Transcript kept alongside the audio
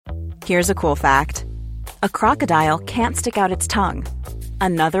Here's a cool fact. A crocodile can't stick out its tongue.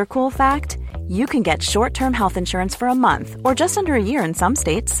 Another cool fact, you can get short-term health insurance for a month or just under a year in some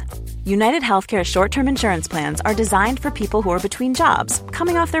states. United Healthcare short-term insurance plans are designed for people who are between jobs,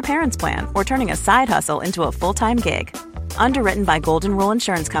 coming off their parents' plan, or turning a side hustle into a full-time gig. Underwritten by Golden Rule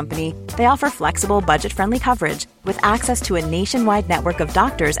Insurance Company, they offer flexible, budget-friendly coverage with access to a nationwide network of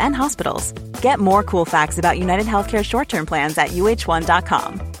doctors and hospitals. Get more cool facts about United Healthcare short-term plans at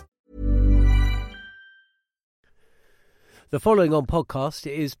uh1.com. The following on podcast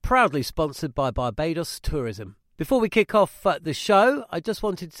is proudly sponsored by Barbados Tourism. Before we kick off the show, I just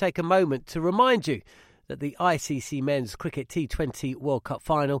wanted to take a moment to remind you that the ICC Men's Cricket T20 World Cup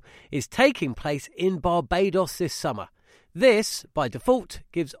Final is taking place in Barbados this summer. This, by default,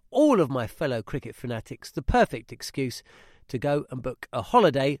 gives all of my fellow cricket fanatics the perfect excuse to go and book a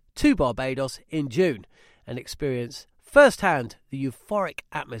holiday to Barbados in June and experience firsthand the euphoric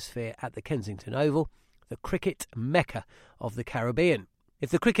atmosphere at the Kensington Oval, the cricket mecca of the Caribbean. If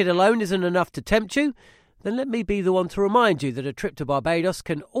the cricket alone isn't enough to tempt you, then let me be the one to remind you that a trip to Barbados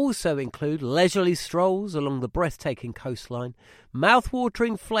can also include leisurely strolls along the breathtaking coastline,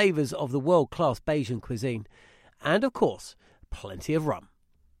 mouth-watering flavours of the world-class Bajan cuisine, and, of course, plenty of rum.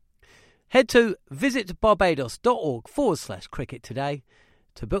 Head to visitbarbados.org/cricket today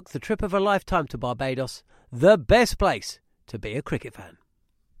to book the trip of a lifetime to Barbados, the best place to be a cricket fan.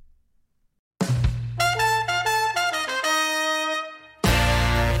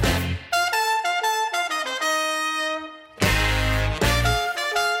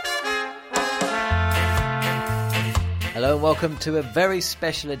 Hello and welcome to a very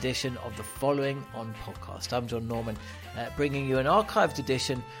special edition of the Following On podcast. I'm John Norman, bringing you an archived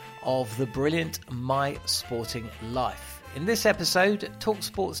edition of the brilliant My Sporting Life. In this episode,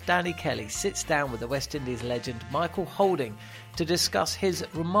 TalkSport's Danny Kelly sits down with the West Indies legend Michael Holding to discuss his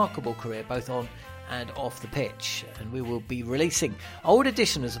remarkable career both on and off the pitch. And we will be releasing old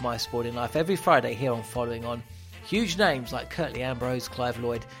editions of My Sporting Life every Friday here on Following On. Huge names like Curtly Ambrose, Clive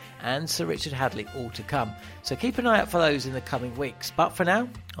Lloyd and Sir Richard Hadley all to come. So keep an eye out for those in the coming weeks. But for now,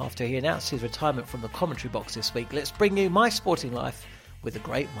 after he announced his retirement from the commentary box this week, let's bring you My Sporting Life with the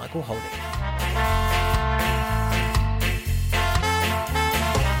great Michael Holding.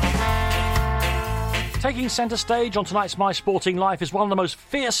 Taking centre stage on tonight's My Sporting Life is one of the most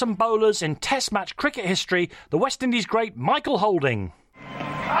fearsome bowlers in Test match cricket history, the West Indies great Michael Holding.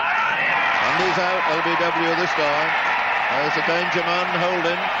 And he's out, LBW this time. There's a danger man,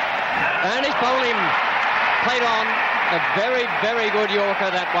 Holding. And he's bowling. Played on. A very, very good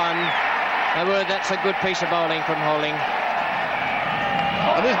Yorker, that one. That's a good piece of bowling from Holding.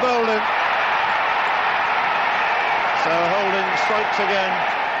 And he's bowling. So Holding strikes again.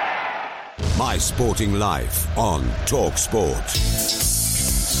 My Sporting Life on TalkSport.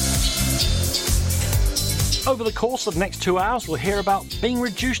 Over the course of the next 2 hours, we'll hear about being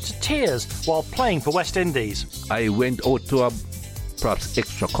reduced to tears while playing for West Indies. I went out to a perhaps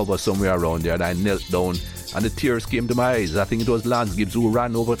extra cover somewhere around there and I knelt down and the tears came to my eyes. I think it was Lance Gibbs who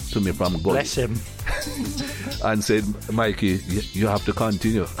ran over to me from goal. Bless him. And said, Mikey, you have to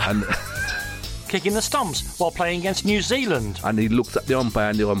continue. And kicking the stumps while playing against New Zealand. And he looks at the umpire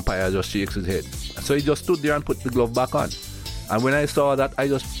and the umpire just shakes his head. So he just stood there and put the glove back on. And when I saw that, I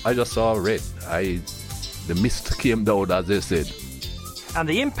just saw red. The mist came down, as they said. And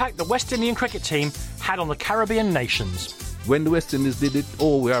the impact the West Indian cricket team had on the Caribbean nations. When the West Indies did it,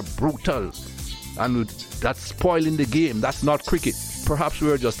 we are brutal. And that's spoiling the game. That's not cricket. Perhaps we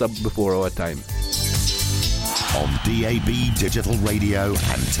were just before our time. On DAB Digital Radio and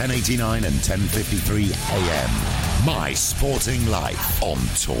 1089 and 1053 AM. My Sporting Life on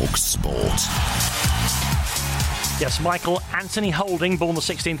TalkSport. Yes, Michael Anthony Holding, born the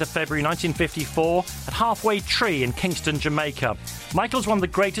 16th of February 1954 at Halfway Tree in Kingston, Jamaica. Michael's one of the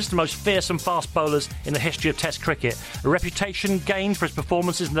greatest and most fearsome fast bowlers in the history of Test cricket, a reputation gained for his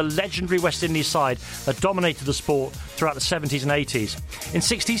performances in the legendary West Indies side that dominated the sport throughout the 70s and 80s. In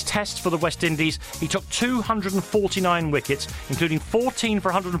 60s Tests for the West Indies, he took 249 wickets, including 14 for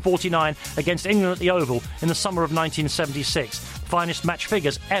 149 against England at the Oval in the summer of 1976, finest match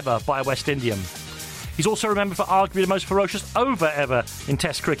figures ever by a West Indian. He's also remembered for arguably the most ferocious over ever in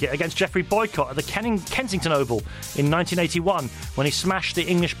Test cricket against Geoffrey Boycott at the Kensington Oval in 1981 when he smashed the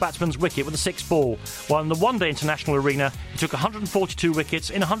English batsman's wicket with a 6-ball, while in the one-day international arena he took 142 wickets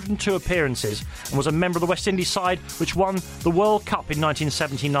in 102 appearances and was a member of the West Indies side which won the World Cup in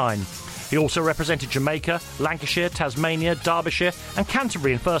 1979. He also represented Jamaica, Lancashire, Tasmania, Derbyshire and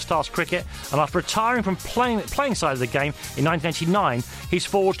Canterbury in first-class cricket, and after retiring from playing side of the game in 1989, he's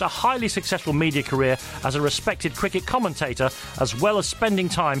forged a highly successful media career as a respected cricket commentator, as well as spending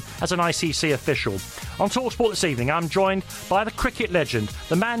time as an ICC official. On TalkSport this evening, I'm joined by the cricket legend,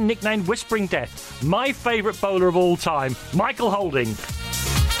 the man nicknamed Whispering Death, my favourite bowler of all time, Michael Holding.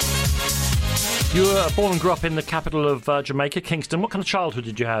 You were born and grew up in the capital of Jamaica, Kingston. What kind of childhood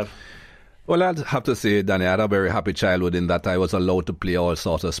did you have? Well, I'd have to say, Danny, I had a very happy childhood in that I was allowed to play all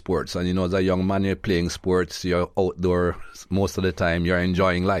sorts of sports. And, as a young man, you're playing sports, you're outdoor most of the time, you're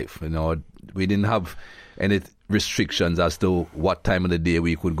enjoying life. We didn't have any restrictions as to what time of the day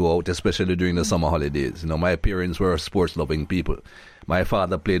we could go out, especially during the summer holidays. My parents were sports-loving people. My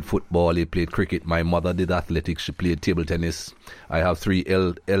father played football, he played cricket. My mother did athletics, she played table tennis. I have three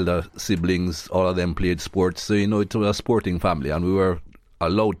elder siblings, all of them played sports. So, it was a sporting family, and we were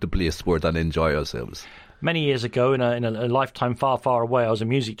allowed to play sport and enjoy ourselves. Many years ago, in a lifetime far, far away, I was a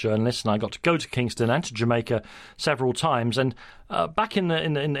music journalist, and I got to go to Kingston and to Jamaica several times. And back in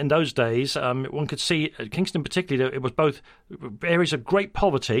those days, one could see at Kingston particularly, it was both areas of great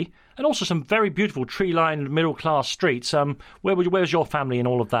poverty and also some very beautiful tree-lined middle-class streets. Where was your family in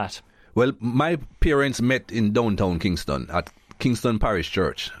all of that? Well, my parents met in downtown Kingston at Kingston Parish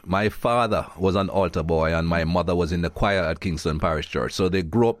Church. My father was an altar boy and my mother was in the choir at Kingston Parish Church. So they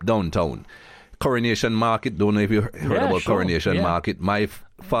grew up downtown. Coronation Market, don't know if you heard about Coronation Market. My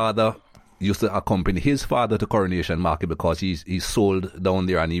father used to accompany his father to Coronation Market because he sold down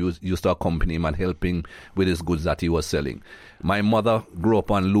there, and he used to accompany him and help him with his goods that he was selling. My mother grew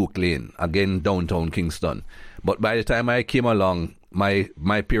up on Luke Lane, again downtown Kingston. But by the time I came along, my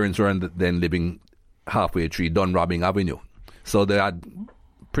parents were then living halfway through Dunrobbing Avenue. So they had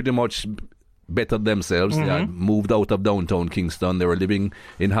pretty much bettered themselves. They had moved out of downtown Kingston. They were living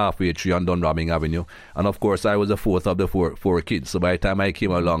in halfway tree on Dunrobbing Avenue. And of course, I was the fourth of the four kids. So by the time I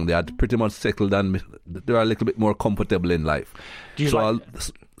came along, they had pretty much settled and they were a little bit more comfortable in life.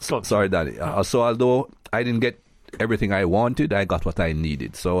 Sorry, Danny. So although I didn't get everything I wanted, I got what I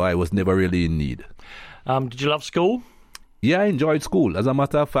needed. So I was never really in need. Did you love school? Yeah, I enjoyed school. As a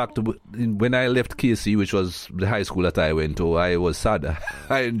matter of fact, when I left KC, which was the high school that I went to, I was sad.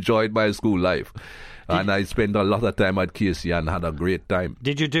 I enjoyed my school life. And I spent a lot of time at KC and had a great time.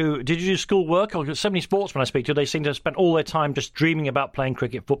 Did you do school work? Or so many sportsmen I speak to, they seem to spend all their time just dreaming about playing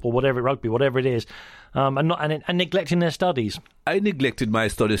cricket, football, rugby, whatever it is, and neglecting their studies. I neglected my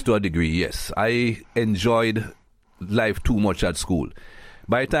studies to a degree, yes. I enjoyed life too much at school.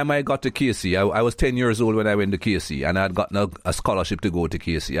 By the time I got to KC, I was 10 years old when I went to KC, and I had gotten a scholarship to go to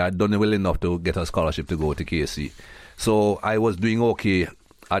KC. I had done well enough to get a scholarship to go to KC. So I was doing okay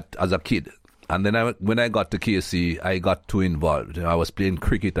as a kid. And then when I got to KC, I got too involved. I was playing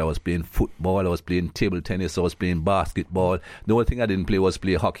cricket, I was playing football, I was playing table tennis, I was playing basketball. The only thing I didn't play was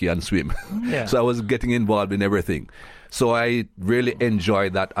play hockey and swim. Yeah. So I was getting involved in everything. So I really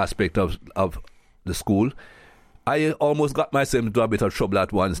enjoyed that aspect of the school. I almost got myself into a bit of trouble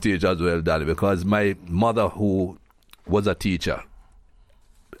at one stage as well, Daddy, because my mother, who was a teacher,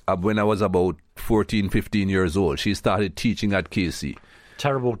 when I was about 14, 15 years old, she started teaching at KC.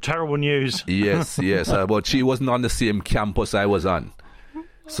 Terrible news. Yes, but she wasn't on the same campus I was on.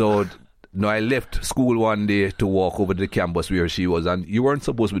 So I left school one day to walk over to the campus where she was, and you weren't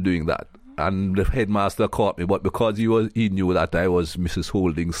supposed to be doing that. And the headmaster caught me, but because he knew that I was Mrs.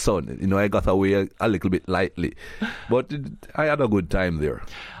 Holding's son, I got away a little bit lightly. But I had a good time there.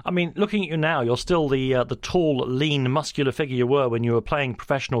 I mean, looking at you now, you're still the tall, lean, muscular figure you were when you were playing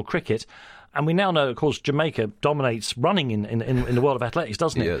professional cricket. And we now know, of course, Jamaica dominates running in the world of athletics,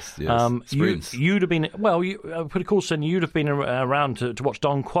 doesn't it? Yes. Sprints. You'd have been, pretty cool, son. You'd have been around to watch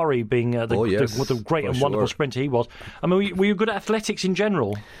Don Quarry being the great and wonderful sprinter he was. I mean, were you good at athletics in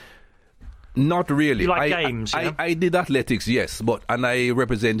general? Not really. You like games? I did athletics, yes, and I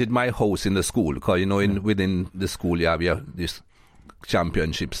represented my house in the school because within the school you have these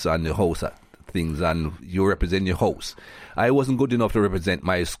championships and the house things, and you represent your house. I wasn't good enough to represent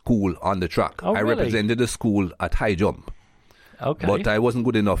my school on the track. Oh, really? I represented the school at high jump. Okay. But I wasn't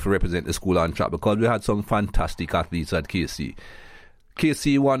good enough to represent the school on track because we had some fantastic athletes at KC.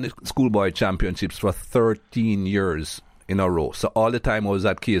 KC won the schoolboy championships for 13 years in a row. So all the time I was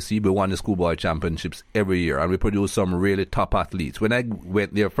at KC, we won the schoolboy championships every year, and we produced some really top athletes. When I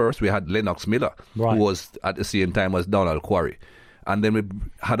went there first, we had Lennox Miller, who was at the same time as Donald Quarry. And then we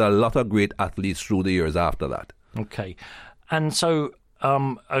had a lot of great athletes through the years after that. Okay. And so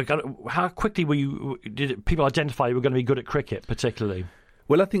how quickly did people identify you were going to be good at cricket, particularly?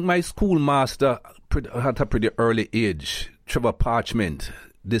 Well, I think my schoolmaster at a pretty early age, Trevor Parchment,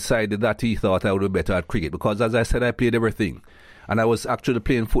 decided that he thought I would be better at cricket because, as I said, I played everything. And I was actually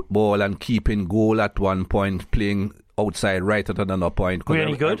playing football and keeping goal at one point, playing outside right at another point. Were you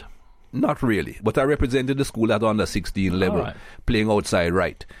any good? Not really. But I represented the school at under 16 level, playing outside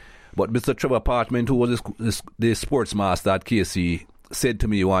right. But Mr. Trevor Parchment, who was the sports master at KC, said to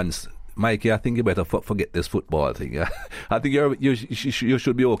me once, Mikey, I think you better forget this football thing. I think you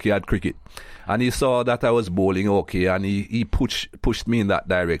should be okay at cricket. And he saw that I was bowling okay, and he pushed me in that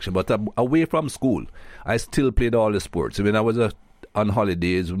direction. But away from school, I still played all the sports. When I was on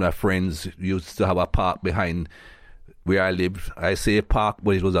holidays with my friends, used to have a park behind where I lived. I say park,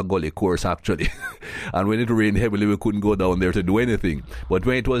 but it was a gully course actually. And when it rained heavily, we couldn't go down there to do anything. But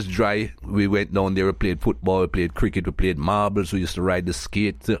when it was dry, we went down there, we played football, we played cricket, we played marbles, we used to ride the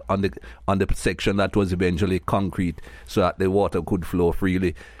skate on the section that was eventually concrete so that the water could flow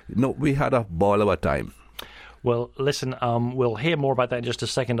freely. We had a ball of a time. Well, listen, we'll hear more about that in just a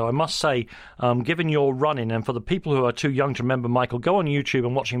second. I must say, given your running, and for the people who are too young to remember Michael, go on YouTube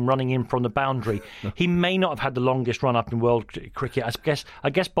and watch him running in from the boundary. He may not have had the longest run up in world cricket. I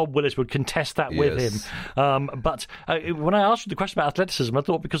guess Bob Willis would contest that with him. But when I asked you the question about athleticism, I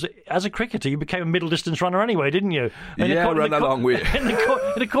thought because as a cricketer you became a middle distance runner anyway, didn't you? Run a long way. In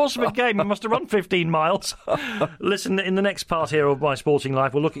the course of a game, you must have run 15 miles. Listen, in the next part here of My Sporting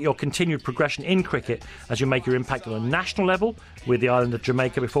Life, we'll look at your continued progression in cricket as you make your impact on a national level with the island of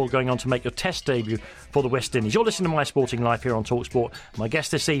Jamaica before going on to make your Test debut for the West Indies. You're listening to My Sporting Life here on TalkSport. My guest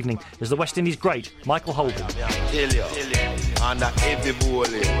this evening is the West Indies great, Michael Holding.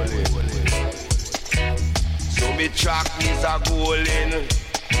 So me track is a goalin',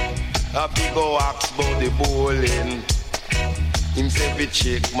 a big wax about the bowling. Him say we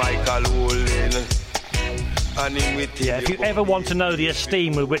check Michael Holding. If you ever want to know the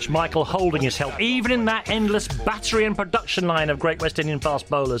esteem with which Michael Holding is held, even in that endless battery and production line of great West Indian fast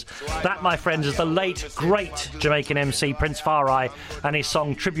bowlers, that, my friends, is the late, great Jamaican MC Prince Farai and his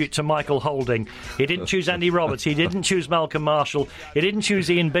song Tribute to Michael Holding. He didn't choose Andy Roberts, he didn't choose Malcolm Marshall, he didn't choose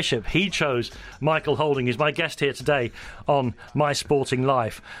Ian Bishop, he chose Michael Holding. He's my guest here today on My Sporting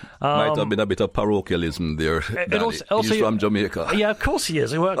Life. Might have been a bit of parochialism there. Also, he's from Jamaica. Yeah, of course he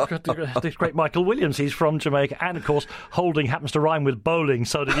is. He worked with the great Michael Williams. He's from Jamaica. And, of course, Holding happens to rhyme with bowling,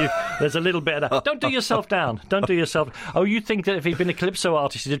 so that there's a little bit of that. Don't do yourself down. Don't do yourself... Oh, you think that if he'd been a calypso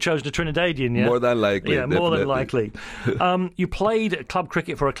artist, he'd have chosen a Trinidadian, yeah? More than likely. Yeah, definitely. More than likely. You played club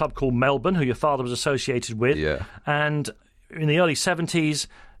cricket for a club called Melbourne, who your father was associated with. Yeah. And in the early 70s...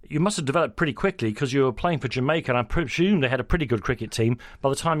 You must have developed pretty quickly because you were playing for Jamaica, and I presume they had a pretty good cricket team by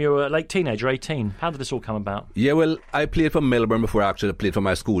the time you were a late teenager, 18. How did this all come about? Yeah, well, I played for Melbourne before I actually played for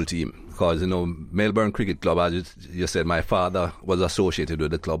my school team because, Melbourne Cricket Club, as you said, my father was associated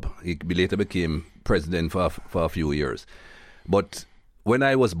with the club. He later became president for a few years. But when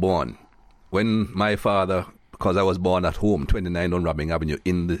I was born, when my father... Because I was born at home, 29 on Rubbing Avenue,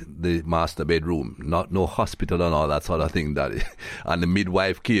 in the master bedroom. No hospital and all that sort of thing. And the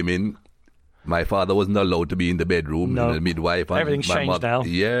midwife came in. My father wasn't allowed to be in the bedroom. No. And the midwife. And everything's changed mother, now.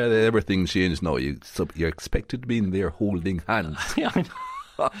 Yeah, everything's changed now. You're expected to be in there holding hands. Yeah, I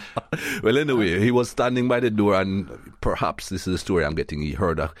know. Well, anyway, he was standing by the door, and perhaps this is the story I'm getting. He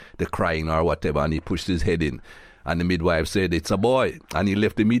heard the crying or whatever, and he pushed his head in. And the midwife said, "It's a boy." And he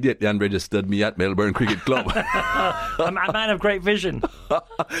left immediately and registered me at Melbourne Cricket Club. A man of great vision.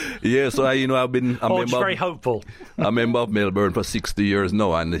 Yeah, so I've been a member. Very hopeful. A member of Melbourne for 60 years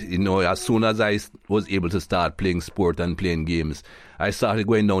now. And, as soon as I was able to start playing sport and playing games, I started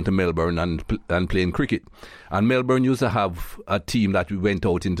going down to Melbourne and playing cricket. And Melbourne used to have a team that we went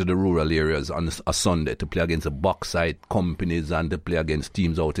out into the rural areas on a Sunday to play against the bauxite companies and to play against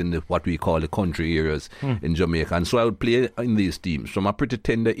teams out in what we call the country areas in Jamaica. And so I would play in these teams from a pretty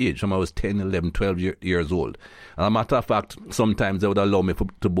tender age, from I was 10, 11, 12 years old. And as a matter of fact, sometimes they would allow me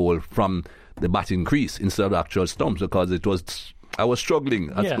to bowl from the batting crease instead of actual stumps because I was struggling.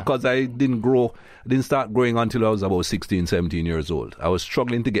 That's because I didn't start growing until I was about 16, 17 years old. I was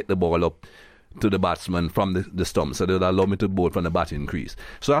struggling to get the ball up to the batsman from the stump, so they would allow me to bowl from the batting crease.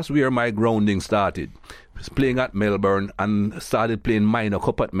 So that's where my grounding started. Playing at Melbourne and started playing minor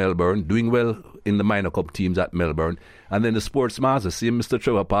cup at Melbourne, doing well in the minor cup teams at Melbourne. And then the sports master, same Mr.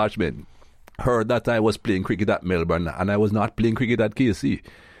 Trevor Parchment, heard that I was playing cricket at Melbourne and I was not playing cricket at KC.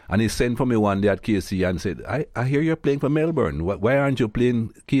 And he sent for me one day at KC and said, I hear you're playing for Melbourne. Why aren't you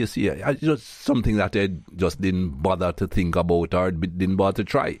playing KC? Just something that I just didn't bother to think about or didn't bother to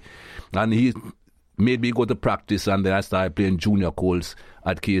try. And he made me go to practice, and then I started playing junior calls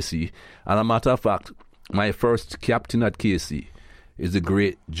at KC. And as a matter of fact, my first captain at KC is the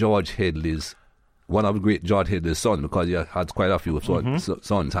great George Headley's one of the great George Headley's sons, because he had quite a few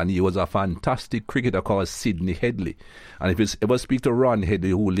sons, and he was a fantastic cricketer called Sidney Headley. And if you ever speak to Ron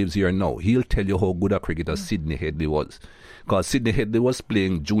Headley, who lives here now, he'll tell you how good a cricketer Sidney Headley was. Because Sidney Headley was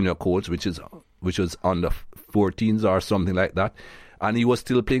playing junior coach, which was under 14s or something like that. And he was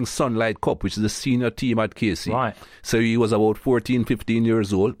still playing Sunlight Cup, which is the senior team at KC. Right. So he was about 14, 15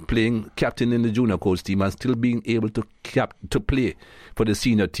 years old, playing captain in the junior coach team and still being able to play for the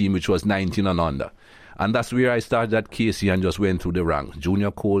senior team, which was 19 and under. And that's where I started at KC and just went through the ranks.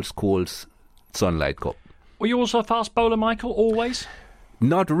 Junior Colts, Sunlight Cup. Were you also a fast bowler, Michael, always?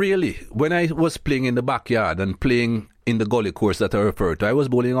 Not really. When I was playing in the backyard and playing in the gully course that I referred to, I was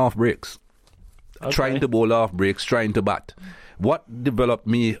bowling off breaks. Okay. Trying to bowl off breaks, trying to bat. What developed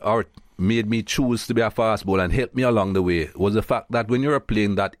me or made me choose to be a fast bowler and helped me along the way was the fact that when you're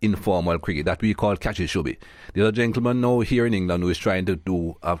playing that informal cricket that we call catch-and-shoot, there's a gentleman now here in England who is trying to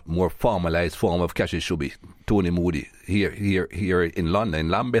do a more formalised form of catch-and-shoot, Tony Moody, here in London, in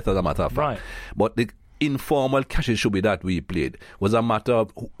Lambeth as a matter of fact. Right. But the informal catch-and-shoot that we played was a matter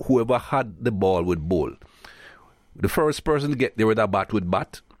of whoever had the ball would bowl. The first person to get there with a bat would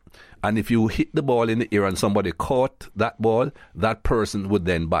bat. And if you hit the ball in the air and somebody caught that ball, that person would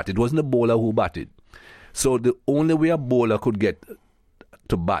then bat. It wasn't the bowler who batted. So the only way a bowler could get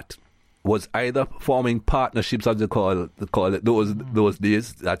to bat was either forming partnerships, as they call it those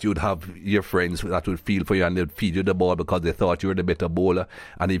days, that you'd have your friends that would feel for you and they'd feed you the ball because they thought you were the better bowler.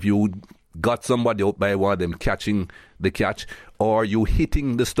 And if you got somebody out by one of them catching the catch, or you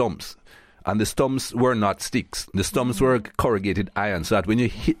hitting the stumps. And the stumps were not sticks. The stumps were corrugated iron, so that when you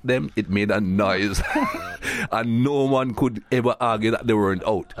hit them, it made a noise. And no one could ever argue that they weren't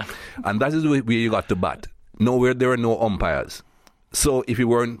out. And that is where you got to bat. Nowhere there were no umpires. So if you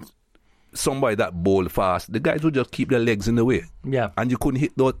weren't somebody that bowled fast, the guys would just keep their legs in the way. Yeah. And you couldn't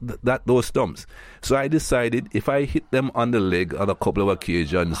hit those stumps. So I decided if I hit them on the leg on a couple of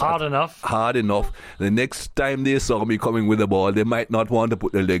occasions... Hard enough, the next time they saw me coming with the ball, they might not want to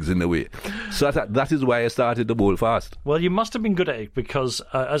put their legs in the way. So that is why I started to bowl fast. Well, you must have been good at it because,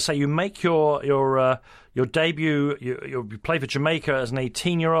 as I say, you make your debut, you play for Jamaica as an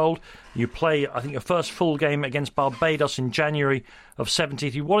 18-year-old. You play, I think, your first full game against Barbados in January of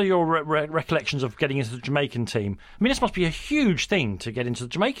 73. What are your recollections of getting into the Jamaican team? I mean, this must be a huge thing to get into the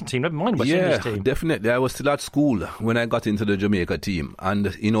Jamaican team, never mind West Indies team. Yeah, definitely. I was still at school when I got into the Jamaica team.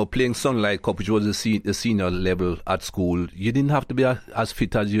 And, playing Sunlight Cup, which was the senior level at school, you didn't have to be as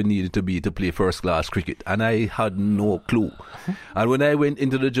fit as you needed to be to play first-class cricket. And I had no clue. And when I went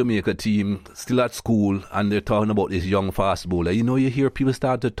into the Jamaica team, still at school, and they're talking about this young fast bowler, you hear people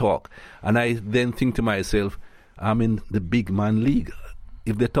start to talk. And I then think to myself, I'm in the big man league.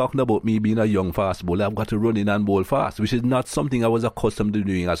 If they're talking about me being a young fast bowler, I've got to run in and bowl fast, which is not something I was accustomed to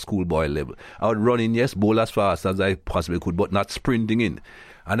doing at schoolboy level. I would run in, yes, bowl as fast as I possibly could, but not sprinting in.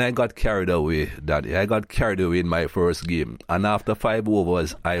 And I got carried away, Daddy. I got carried away in my first game. And after 5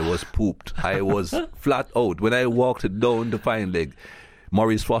 overs, I was pooped. I was flat out. When I walked down the fine leg,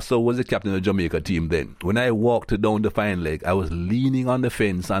 Maurice Foster was the captain of the Jamaica team then. When I walked down the fine leg, I was leaning on the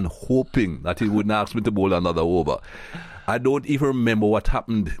fence and hoping that he wouldn't ask me to bowl another over. I don't even remember what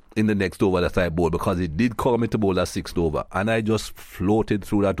happened in the next over that I bowled because he did call me to bowl a 6th over. And I just floated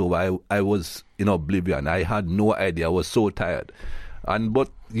through that over. I was in oblivion. I had no idea. I was so tired. But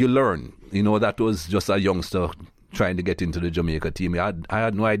you learn. That was just a youngster trying to get into the Jamaica team. I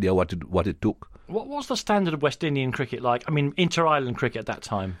had no idea what it took. What was the standard of West Indian cricket like? I mean, inter-island cricket at that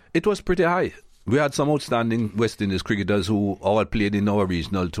time? It was pretty high. We had some outstanding West Indies cricketers who all played in our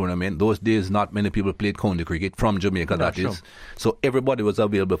regional tournament. Those days, not many people played county cricket from Jamaica, that is. So everybody was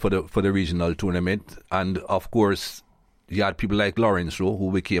available for the regional tournament. And, of course, you had people like Lawrence Rowe,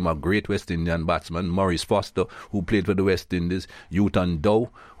 who became a great West Indian batsman, Maurice Foster, who played for the West Indies, Uton Dow,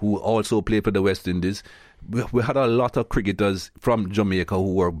 who also played for the West Indies. We had a lot of cricketers from Jamaica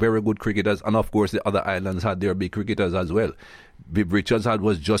who were very good cricketers, and of course the other islands had their big cricketers as well. Viv Richards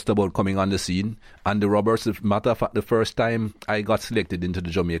was just about coming on the scene, and the Roberts, as a matter of fact, the first time I got selected into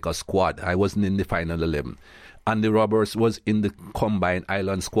the Jamaica squad, I wasn't in the final 11. And the Roberts was in the combined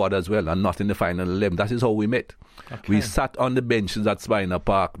island squad as well, and not in the final 11. That is how we met. Okay. We sat on the benches at Spina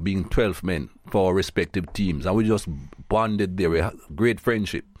Park, being 12 men for our respective teams, and we just bonded there. We had great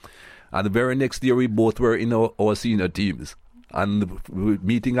friendship. And the very next year, we both were in our senior teams. And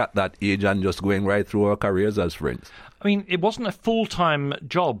meeting at that age and just going right through our careers as friends. I mean, it wasn't a full-time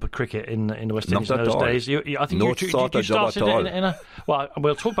job, cricket, in the West Indies in those days. I think you started in a... Well,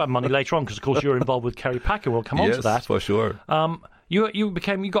 we'll talk about money later on because, of course, you're involved with Kerry Packer. We'll come on to that. Yes, for sure. You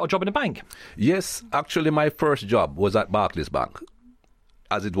got a job in a bank. Yes, actually, my first job was at Barclays Bank.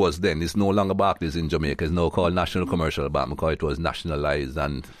 as it was then. It's no longer Barclays in Jamaica. It's now called National Commercial Bank because it was nationalized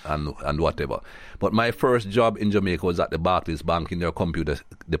and whatever. But my first job in Jamaica was at the Barclays Bank in their computer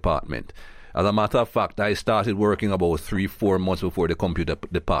department. As a matter of fact, I started working about 3-4 months before the computer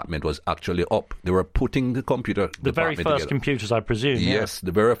department was actually up. They were putting the computer the very department first together. computers, I presume. Yes,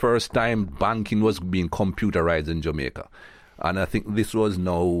 the very first time banking was being computerized in Jamaica. And I think this was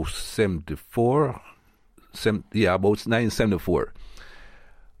now 74, about 1974.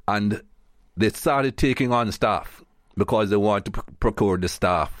 And they started taking on staff because they wanted to procure the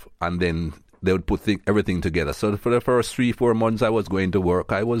staff, and then they would put everything together. So for the first 3-4 months I was going to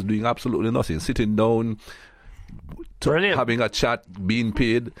work, I was doing absolutely nothing, sitting down, having a chat, being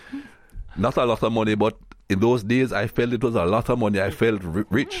paid. Not a lot of money, but in those days I felt it was a lot of money. I felt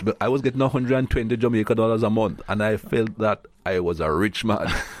rich. But I was getting 120 Jamaica dollars a month, and I felt that I was a rich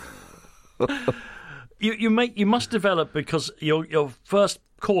man. You must develop, because your first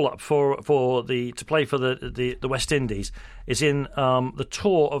call up to play for the West Indies is in the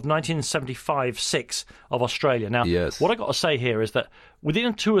tour of 1975-6 of Australia. Now, yes. What I got to say here is that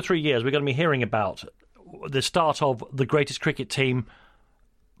within 2 or 3 years we're going to be hearing about the start of the greatest cricket team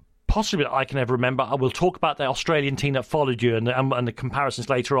possibly that I can ever remember. I will talk about the Australian team that followed you and the comparisons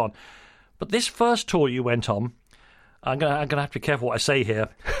later on. But this first tour you went on, I'm going to have to be careful what I say here.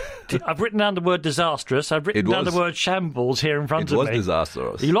 I've written down the word disastrous. I've written down the word shambles here in front of me. It was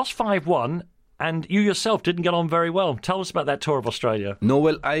disastrous. You lost 5-1, and you yourself didn't get on very well. Tell us about that tour of Australia. No,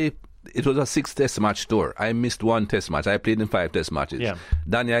 well, it was a 6-test match tour. I missed 1 test match. I played in 5 test matches. Yeah.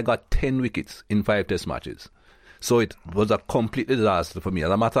 Danny, I got 10 wickets in 5 test matches. So it was a complete disaster for me. As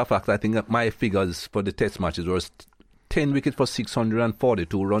a matter of fact, I think that my figures for the test matches were 10 wickets for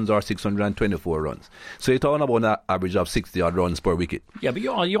 642 runs or 624 runs. So you're talking about an average of 60-odd runs per wicket. Yeah, but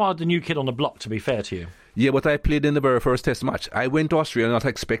you are the new kid on the block, to be fair to you. Yeah, but I played in the very first test match. I went to Australia not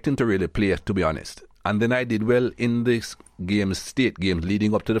expecting to really play, to be honest. And then I did well in the state games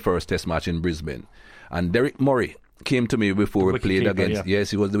leading up to the first test match in Brisbane. And Derek Murray came to me before we played against... Yeah.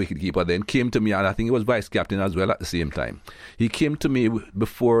 Yes, he was the wicketkeeper then. Came to me, and I think he was vice-captain as well at the same time. He came to me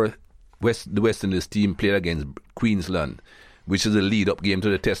before the West Indies team played against Queensland, which is a lead-up game to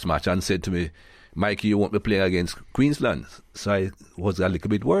the test match, and said to me, Mikey, you won't be playing against Queensland. So I was a little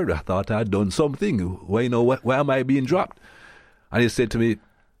bit worried. I thought I had done something. Why am I being dropped? And he said to me,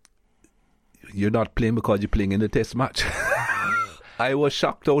 you're not playing because you're playing in the test match. I was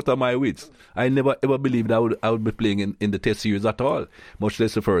shocked out of my wits. I never ever believed I would be playing in the test series at all, much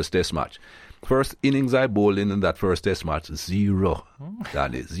less the first test match. First innings I bowled in that first test match, 0.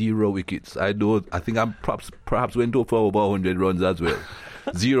 That is 0 wickets. I think I'm perhaps went over over 100 runs as well.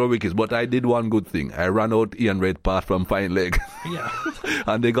 0 wickets, but I did one good thing. I ran out Ian Redpath from fine leg. Yeah.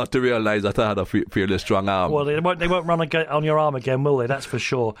 And they got to realise that I had a fairly strong arm. Well, they won't run on your arm again, will they? That's for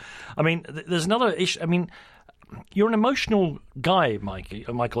sure. I mean, there's another issue. I mean, you're an emotional guy,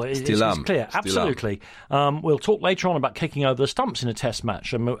 Michael. It's clear. Absolutely. We'll talk later on about kicking over the stumps in a test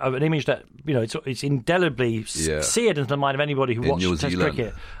match, an image that it's indelibly seared into the mind of anybody who watched Test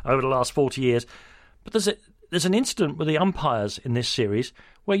cricket over the last 40 years. But there's an incident with the umpires in this series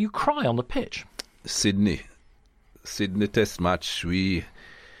where you cry on the pitch. Sydney Test match. We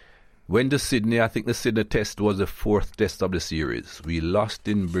went to Sydney. I think the Sydney Test was the 4th test of the series. We lost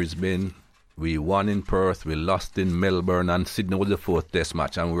in Brisbane. We won in Perth, we lost in Melbourne, and Sydney was the 4th test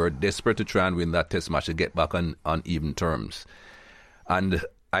match, and we were desperate to try and win that test match to get back on even terms. And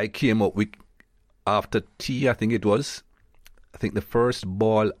I came up with, after tea, I think the first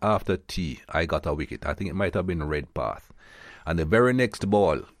ball after tea, I got a wicket. I think it might have been Redpath. And the very next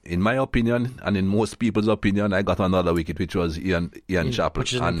ball, in my opinion, and in most people's opinion, I got another wicket, which was Ian Chappell.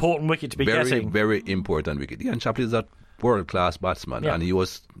 Which is an important wicket to be getting. Very, very important wicket. Ian Chappell is a world-class batsman, and he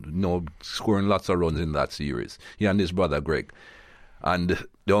was scoring lots of runs in that series. He and his brother Greg. And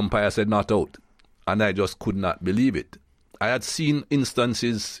the umpire said not out. And I just could not believe it. I had seen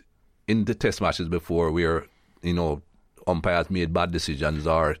instances in the test matches before where, umpires made bad decisions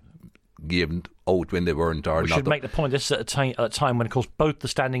or gave out when they weren't. Or we should make the point this at a time when, of course, both the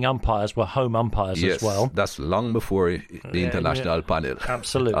standing umpires were home umpires as well. Yes, that's long before the international panel.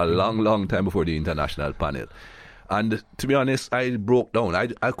 Absolutely. A long, long time before the international panel. And to be honest, I broke down.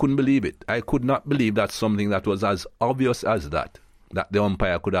 I couldn't believe it. I could not believe that something that was as obvious as that the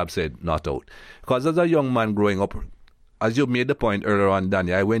umpire could have said not out. Because as a young man growing up, as you made the point earlier on,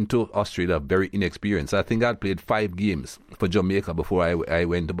 Danny, I went to Australia very inexperienced. I think I'd played 5 games for Jamaica before I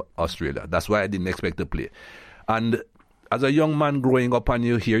went to Australia. That's why I didn't expect to play. And as a young man growing up and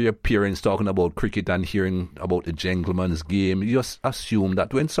you hear your parents talking about cricket and hearing about the gentleman's game, you just assume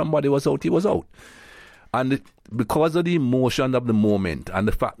that when somebody was out, he was out. And because of the emotion of the moment and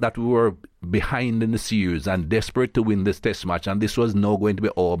the fact that we were behind in the series and desperate to win this test match, and this was now going to be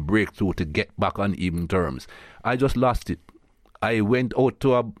our breakthrough to get back on even terms, I just lost it. I went out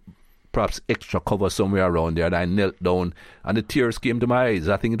to a perhaps extra cover somewhere around there, and I knelt down and the tears came to my eyes.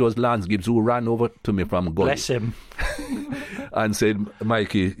 I think it was Lance Gibbs who ran over to me from goal. Bless him. And said,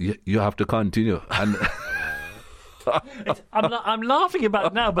 Mikey, you have to continue. And I'm laughing about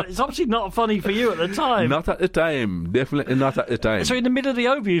it now, but it's obviously not funny for you at the time. Not at the time. Definitely not at the time. So in the middle of the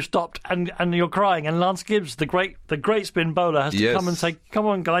over, you stopped and you're crying, and Lance Gibbs, the great spin bowler, has to come and say, "Come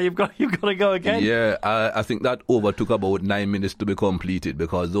on, guy, you've got to go again." Yeah, I think that over took about 9 minutes to be completed,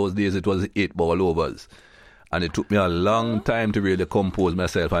 because those days it was 8-ball overs. And it took me a long time to really compose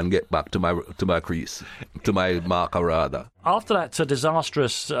myself and get back to my crease, to my marker rather. After that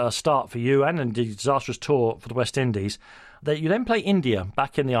disastrous start for you and a disastrous tour for the West Indies, you then play India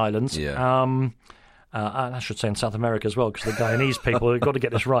back in the islands. Yeah. And I should say in South America as well, because the Guyanese people have got to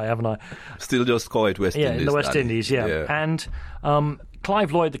get this right, haven't I? Still just call it West Indies. Yeah, in the West Indies, yeah. And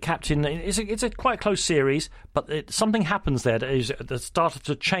Clive Lloyd, the captain, it's a quite close series, but something happens there that started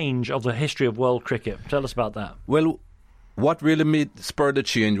to change of the history of world cricket. Tell us about that. Well, what really spurred the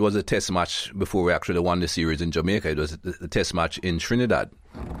change was a test match before we actually won the series in Jamaica. It was the test match in Trinidad.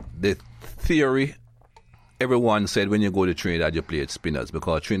 The theory, everyone said when you go to Trinidad, you play spinners,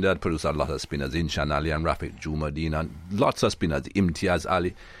 because Trinidad produced a lot of spinners, Inshan Ali and Rafiq Jumadeen, and lots of spinners, Imtiaz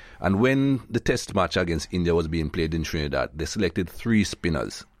Ali. And when the test match against India was being played in Trinidad, they selected 3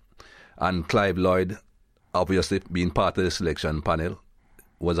 spinners. And Clive Lloyd, obviously being part of the selection panel,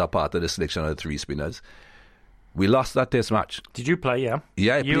 was a part of the selection of the 3 spinners. We lost that test match. Did you play, yeah?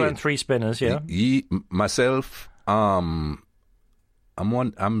 Yeah, I played. And 3 spinners, yeah? Myself, I'm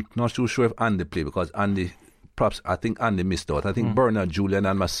not too sure if Andy played, because I think Andy missed out. I think Bernard, Julian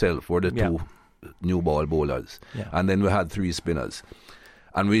and myself were the 2 new ball bowlers. Yeah. And then we had 3 spinners.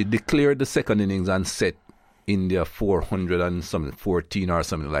 And we declared the second innings and set India 414 or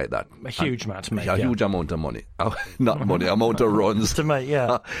something like that. A huge amount to make. A huge amount of money. Not money, amount of runs. To make,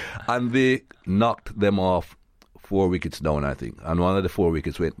 yeah. And they knocked them off 4 wickets down, I think. And one of the 4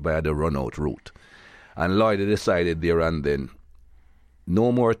 wickets went by the run-out route. And Lloyd decided there and then,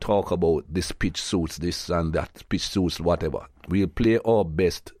 no more talk about this pitch suits this and that pitch suits whatever. We'll play our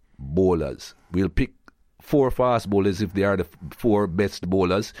best bowlers. We'll pick 4 fast bowlers if they are the 4 best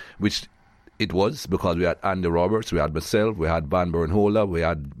bowlers, which it was, because we had Andy Roberts, we had myself, we had Van Bernhola, we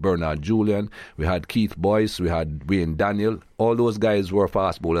had Bernard Julian, we had Keith Boyce, we had Wayne Daniel. All those guys were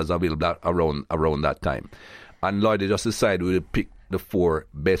fast bowlers available around that time. And Lloyd just decided we would pick the 4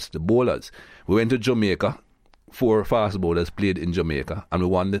 best bowlers. We went to Jamaica. 4 fast bowlers played in Jamaica, and we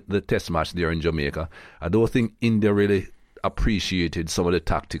won the test match there in Jamaica. I don't think India really appreciated some of the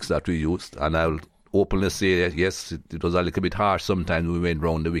tactics that we used, and I'll openly say that, yes, it was a little bit harsh sometimes. We went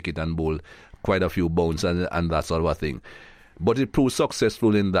round the wicket and bowled quite a few bounces and that sort of a thing. But it proved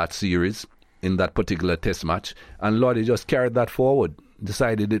successful in that series, in that particular test match, and Lloyd just carried that forward,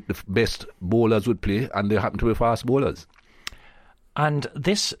 decided that the best bowlers would play, and they happened to be fast bowlers. And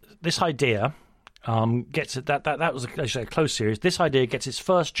this idea gets it. That was a close series. This idea gets its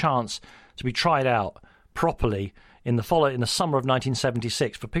first chance to be tried out properly in the summer of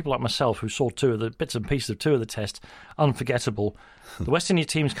 1976. For people like myself who saw 2 of the bits and pieces of 2 of the tests, unforgettable. The West Indies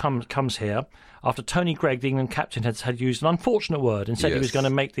team comes here after Tony Gregg, the England captain, had used an unfortunate word and said he was going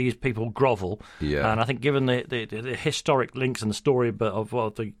to make these people grovel. Yeah. And I think, given the historic links and the story of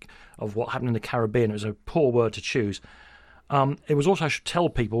what happened in the Caribbean, it was a poor word to choose. It was also, I should tell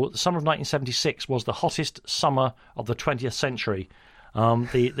people, the summer of 1976 was the hottest summer of the 20th century.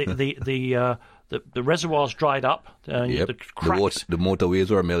 The reservoirs dried up. The cracks, the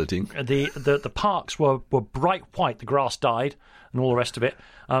motorways were melting. The parks were bright white. The grass died, and all the rest of it.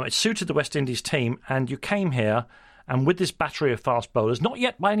 It suited the West Indies team, and you came here, and with this battery of fast bowlers, not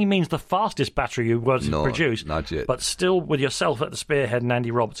yet by any means the fastest battery you were to produce, not yet, but still with yourself at the spearhead and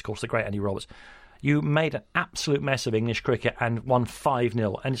Andy Roberts, of course, the great Andy Roberts. You made an absolute mess of English cricket and won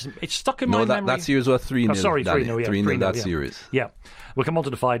 5-0. And it's stuck in my memory. That series was 3-0. Oh, sorry, 3-0, yeah. 3-0 that series. Yeah. We'll come on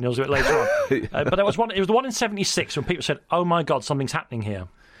to the 5-0s a bit later on. But it was the one in 76 when people said, oh my God, something's happening here.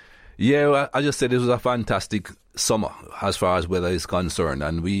 Yeah, well, I just said it was a fantastic summer as far as weather is concerned.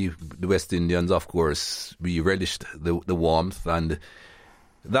 And we, the West Indians, of course, we relished the warmth. And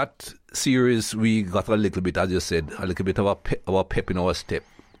that series, we got a little bit, as you said, a little bit of a pep in our step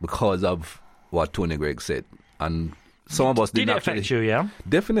because of what Tony Gregg said. And some of us didn't actually... Did it affect you, yeah?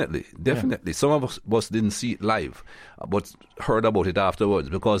 Definitely. Yeah. Some of us didn't see it live, but heard about it afterwards,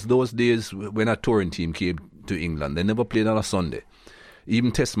 because those days when a touring team came to England, they never played on a Sunday.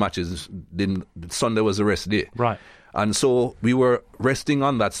 even test matches, Sunday was the rest day. Right. And so we were resting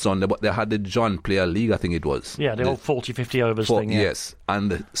on that Sunday, but they had the John Player League, I think it was. Yeah, the old 40-50 overs thing. Yeah. Yes,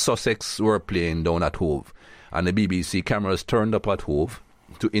 and the Sussex were playing down at Hove, and the BBC cameras turned up at Hove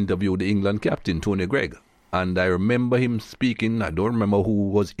to interview the England captain, Tony Greig. And I remember him speaking, I don't remember who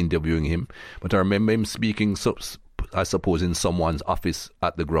was interviewing him, but I remember him speaking, I suppose, in someone's office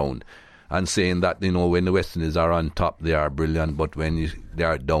at the ground, and saying that, when the West Indies are on top, they are brilliant, but when they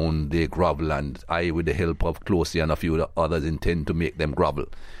are down, they grovel, and I, with the help of Closey and a few others, intend to make them grovel.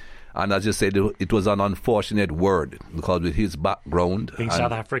 And as you said, it was an unfortunate word, because with his background... Being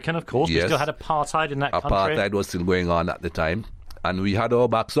South African, of course, yes, we still had apartheid in that country. Apartheid was still going on at the time, and we had our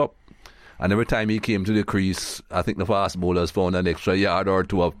backs up. And every time he came to the crease, I think the fast bowlers found an extra yard or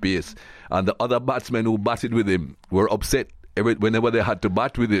two of pace. And the other batsmen who batted with him were upset whenever they had to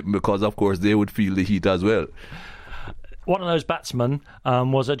bat with him, because, of course, they would feel the heat as well. One of those batsmen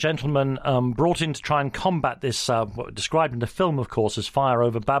was a gentleman brought in to try and combat this, described in the film, of course, as Fire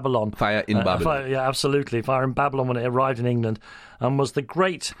over Babylon. Fire in Babylon. Yeah, absolutely. Fire in Babylon, when it arrived in England, was the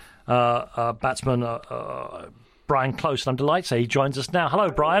great batsman Brian Close. And I'm delighted to say he joins us now. Hello,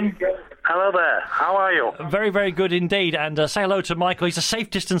 Brian. Hello there. How are you? Very, very good indeed. And say hello to Michael. He's a safe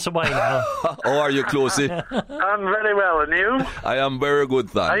distance away now. How are you, Closey? I'm very well, and you? I am very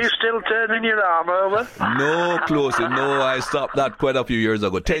good, thanks. Are you still turning your arm over? No, Closey, no. I stopped that quite a few years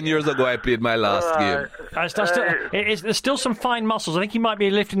ago. 10 years ago, I played my last game. There's still some fine muscles. I think he might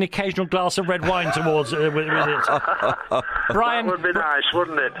be lifting an occasional glass of red wine towards with it. Brian, that would be nice,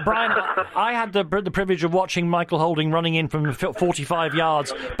 wouldn't it? Brian, I had the privilege of watching Michael Holding running in from 45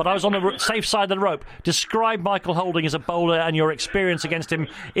 yards, but I was on the safe side of the rope. Describe Michael Holding as a bowler and your experience against him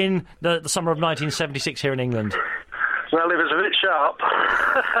in the summer of 1976 here in England. Well, he was a bit sharp.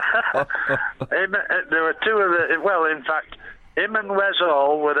 There were two of the... Well, in fact, him and Wes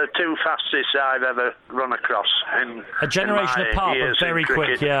Hall were the two fastest I've ever run across. A generation apart, but very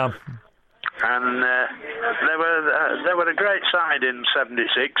quick, yeah. And they were a great side in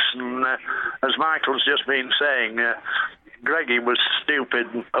 76, and as Michael's just been saying... Greggy was stupid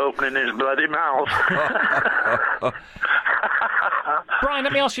opening his bloody mouth. Brian,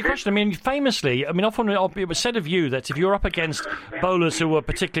 let me ask you a question. I mean, famously, often it was said of you that if you're up against bowlers who were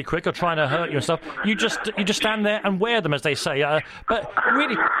particularly quick or trying to hurt you and stuff, you just stand there and wear them, as they say. But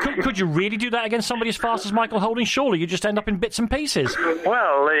really, could you really do that against somebody as fast as Michael Holding? Surely you just end up in bits and pieces.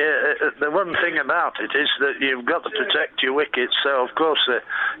 Well, the one thing about it is that you've got to protect your wickets, so of course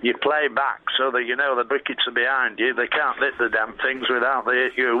you play back so that you know the wickets are behind you. They can't hit the damn things without they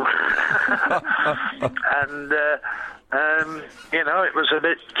hit you. And it was a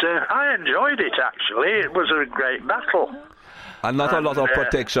bit... I enjoyed it, actually. It was a great battle. And not a lot of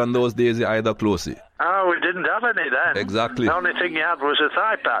protection those days either, Closey. Oh, we didn't have any then. Exactly. The only thing you had was a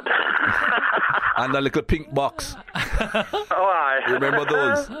thigh pad. And a little pink box. I remember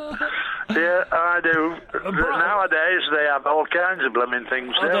those? Yeah, I do. Nowadays, they have all kinds of blooming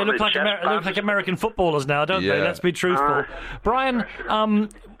things. They look like American footballers now, don't they? Let's be truthful. Brian,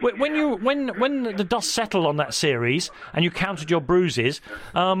 when the dust settled on that series and you counted your bruises,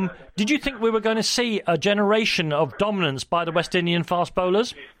 did you think we were going to see a generation of dominance by the West Indian fast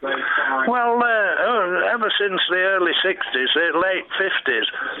bowlers? Well, ever since the early 60s, the late 50s,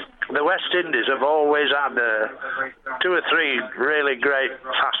 the West Indies have always had 2 or 3 really great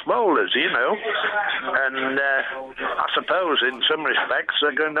fast bowlers, and I suppose in some respects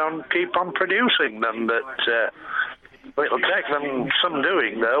they're going to keep on producing them, but it'll take them some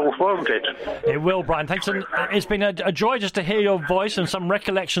doing, though, won't it? It will, Brian. Thanks. And it's been a joy just to hear your voice and some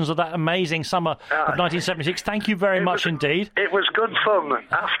recollections of that amazing summer of 1976. Thank you very much indeed. It was good fun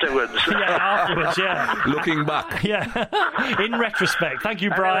afterwards. Afterwards, yeah. Looking back. Yeah, in retrospect. Thank you,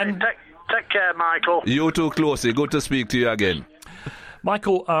 Brian. Anyway, take care, Michael. You too, Closey. Good to speak to you again.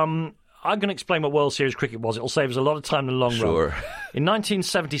 Michael, I'm going to explain what World Series cricket was. It'll save us a lot of time in the long run. In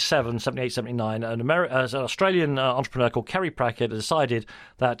 1977, 78, 79, an Australian entrepreneur called Kerry Prackett decided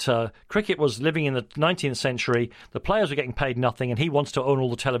that cricket was living in the 19th century, the players were getting paid nothing, and he wants to own all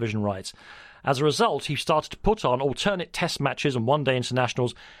the television rights. As a result, he started to put on alternate test matches and one-day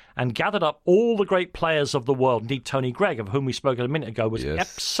internationals and gathered up all the great players of the world. Indeed, Tony Greig, of whom we spoke a minute ago, was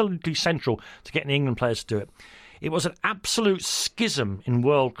absolutely central to getting the England players to do it. It was an absolute schism in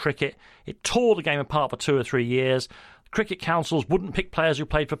world cricket. It tore the game apart for 2 or 3 years. Cricket councils wouldn't pick players who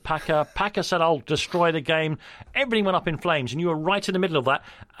played for Packer. Packer said, I'll destroy the game. Everything went up in flames, and you were right in the middle of that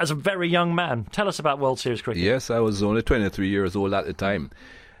as a very young man. Tell us about World Series cricket. Yes, I was only 23 years old at the time.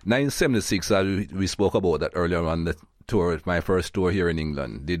 1976, we spoke about that earlier on the tour, my first tour here in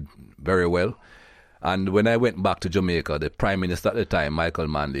England, did very well. And when I went back to Jamaica, the Prime Minister at the time, Michael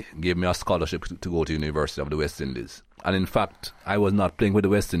Manley, gave me a scholarship to go to University of the West Indies. And in fact, I was not playing with the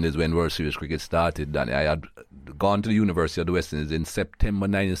West Indies when World Series cricket started, Danny. I had gone to the University of the West Indies in September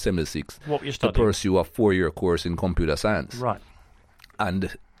 1976 to pursue a 4-year course in computer science. Right.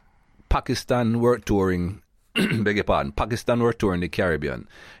 And Pakistan were touring, Pakistan were touring the Caribbean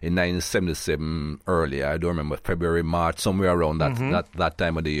in 1977 early. I don't remember, February, March, somewhere around that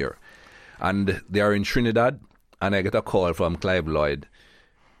time of the year. And they are in Trinidad, and I get a call from Clive Lloyd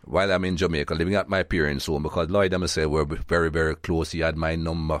while I'm in Jamaica, living at my parents' home, because Lloyd and myself were very, very close. He had my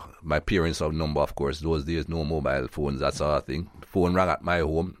number, my parents' number, of course. Those days, no mobile phones, that sort of thing. Phone rang at my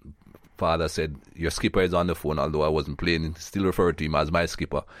home. Father said, your skipper is on the phone, although I wasn't playing, still referred to him as my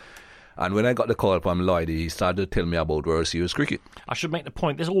skipper. And when I got the call from Lloyd, he started to tell me about World Series cricket. I should make the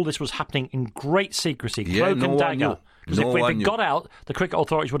point, all this was happening in great secrecy, yeah, cloak and dagger. Because if it got out, the cricket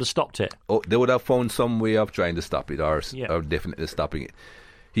authorities would have stopped it. Oh, they would have found some way of trying to stop it, or definitely stopping it.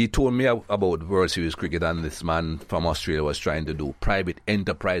 He told me about World Series cricket, and this man from Australia was trying to do private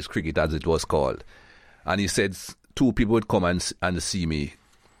enterprise cricket, as it was called. And he said 2 people would come and see me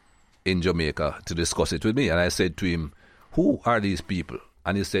in Jamaica to discuss it with me. And I said to him, who are these people?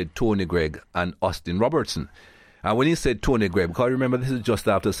 And he said Tony Greig and Austin Robertson. And when he said Tony Greig, because remember this is just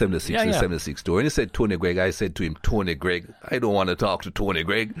after 76 and 76 tour, when he said Tony Greig, I said to him, Tony Greig, I don't want to talk to Tony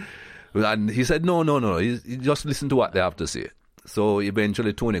Greig. And he said, no, you just listen to what they have to say. So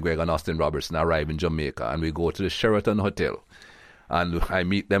eventually Tony Greig and Austin Robertson arrive in Jamaica, and we go to the Sheraton Hotel, and I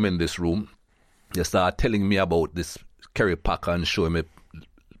meet them in this room. They start telling me about this Kerry Packer and showing me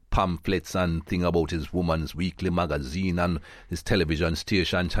pamphlets and thing about his Woman's Weekly magazine and his television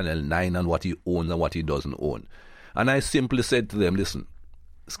station, Channel 9, and what he owns and what he doesn't own. And I simply said to them, listen,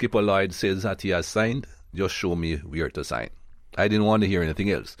 Skipper Lloyd says that he has signed, just show me where to sign. I didn't want to hear anything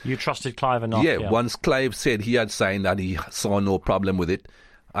else. You trusted Clive enough? Yeah, once Clive said he had signed and he saw no problem with it,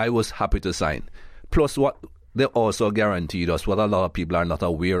 I was happy to sign. Plus, what they also guaranteed us, what a lot of people are not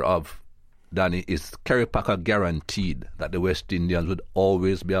aware of, Danny, is Kerry Packer guaranteed that the West Indians would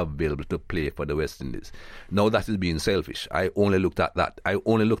always be available to play for the West Indies. Now, that is being selfish. I only looked at that. I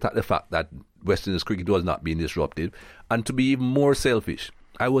only looked at the fact that West Indies cricket was not being disrupted. And to be even more selfish,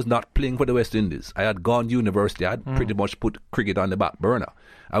 I was not playing for the West Indies. I had gone to university. I had pretty much put cricket on the back burner.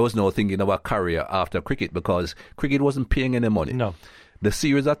 I was now thinking of a career after cricket because cricket wasn't paying any money. No. The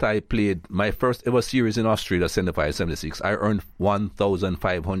series that I played, my first ever series in Australia, 75-76, I earned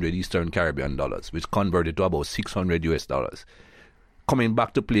 1,500 Eastern Caribbean dollars, which converted to about $600 US. Coming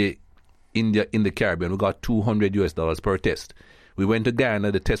back to play India in the Caribbean, we got $200 US per test. We went to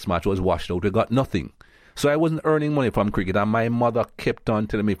Guyana, the test match was washed out, we got nothing. So I wasn't earning money from cricket, and my mother kept on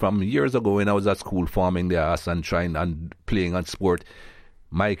telling me from years ago when I was at school farming the ass and trying and playing on sport,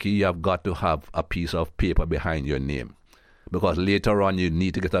 Mikey, you have got to have a piece of paper behind your name. Because later on you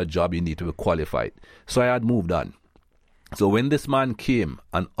need to get a job, you need to be qualified. So I had moved on. So when this man came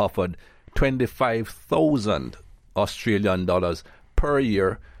and offered 25,000 Australian dollars per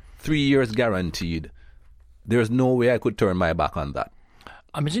year, 3 years guaranteed, there's no way I could turn my back on that.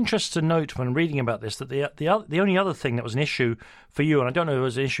 I was interested to note when reading about this that the only other thing that was an issue for you, and I don't know if it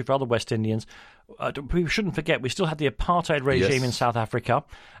was an issue for other West Indians, we shouldn't forget we still had the apartheid regime in South Africa,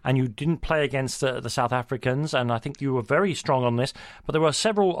 and you didn't play against the South Africans, and I think you were very strong on this, but there were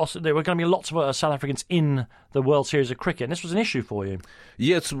going to be lots of South Africans in the World Series of Cricket, and this was an issue for you.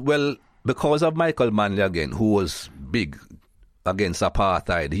 Yes, well, because of Michael Manley again, who was big against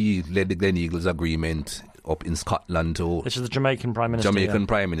apartheid, he led the Glen Eagles Agreement up in Scotland. This is the Jamaican Prime Minister.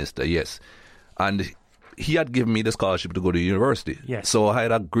 Prime Minister, yes. And he had given me the scholarship to go to university. Yes. So I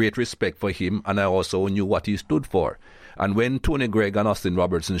had a great respect for him, and I also knew what he stood for. And when Tony Greig and Austin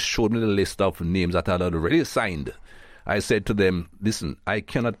Robertson showed me the list of names that I had already signed, I said to them, listen, I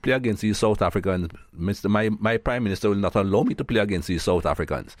cannot play against these South Africans. My Prime Minister will not allow me to play against these South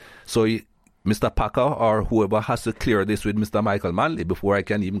Africans. So Mr. Packer or whoever has to clear this with Mr. Michael Manley before I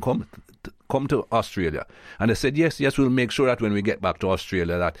can even come to Australia. And they said, yes, we'll make sure that when we get back to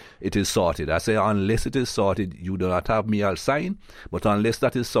Australia that it is sorted. I say, unless it is sorted, you do not have me, I'll sign. But unless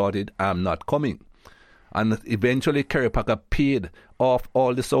that is sorted, I'm not coming. And eventually Kerry Packer paid off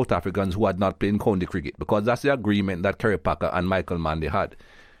all the South Africans who had not played county cricket, because that's the agreement that Kerry Packer and Michael Manley had.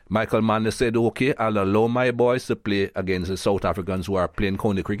 Michael Manley said, okay, I'll allow my boys to play against the South Africans who are playing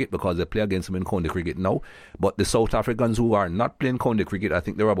county cricket, because they play against them in county cricket now. But the South Africans who are not playing county cricket, I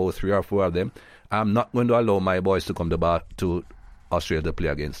think there are about 3 or 4 of them, I'm not going to allow my boys to come to Australia to play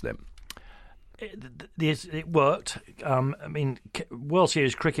against them. it worked. World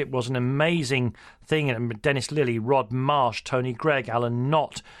Series cricket was an amazing thing. And Dennis Lilly, Rod Marsh, Tony Gregg, Alan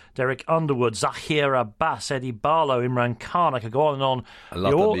Knott, Derek Underwood, Zahir Abbas, Eddie Barlow, Imran Khan. I could go on and on.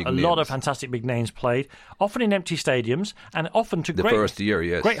 A lot of fantastic big names played, often in empty stadiums, and often to the first year,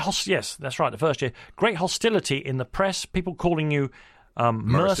 yes. Yes, that's right, the first year. Great hostility in the press, people calling you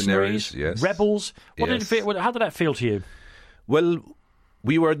mercenaries, yes. rebels. How did that feel to you? Well,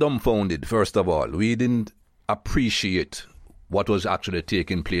 we were dumbfounded, first of all. We didn't appreciate what was actually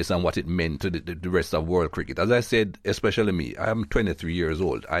taking place and what it meant to the rest of world cricket. As I said, especially me, I am 23 years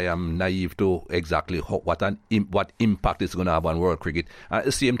old. I am naive to exactly what impact it's going to have on world cricket. At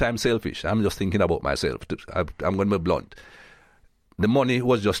the same time, selfish. I'm just thinking about myself. I'm going to be blunt. The money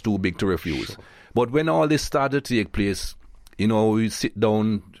was just too big to refuse. Sure. But when all this started to take place, we sit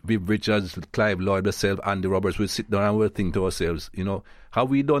down, Viv Richards, Clive Lloyd, myself, Andy Roberts, we sit down and we'll think to ourselves, have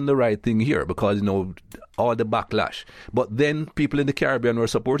we done the right thing here? Because, all the backlash. But then people in the Caribbean were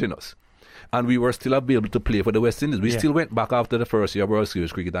supporting us. And we were still able to play for the West Indies. We still went back after the first year of World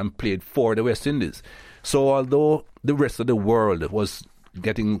Series cricket and played for the West Indies. So although the rest of the world was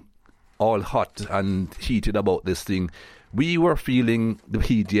getting all hot and heated about this thing, we were feeling the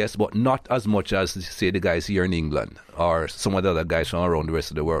heat, yes, but not as much as, say, the guys here in England or some of the other guys from around the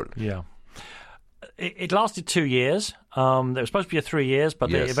rest of the world. Yeah. It lasted 2 years. There was supposed to be 3 years,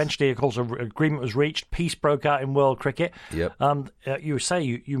 but eventually, of course, an agreement was reached. Peace broke out in world cricket. Yep. You say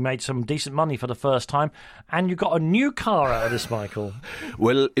you made some decent money for the first time, and you got a new car out of this, Michael.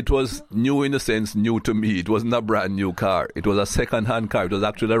 Well, it was new in a sense, new to me. It wasn't a brand new car. It was a second-hand car. It was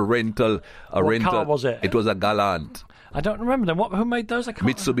actually a rental. What car was it? It was a Galant. I don't remember them. Who made those?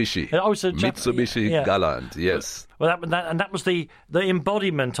 Mitsubishi. Mitsubishi Galant, yes. Well, that was the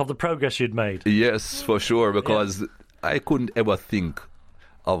embodiment of the progress you'd made. Yes, for sure, because I couldn't ever think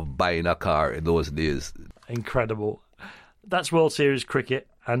of buying a car in those days. Incredible. That's World Series cricket,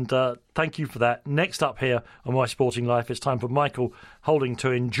 and thank you for that. Next up here on My Sporting Life, it's time for Michael Holding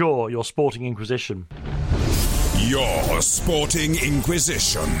to endure your sporting inquisition. Your Sporting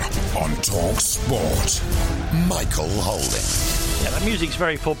Inquisition on Talk Sport. Michael Holding. Yeah, that music's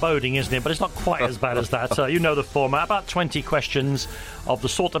very foreboding, isn't it? But it's not quite as bad as that. You know the format. About 20 questions of the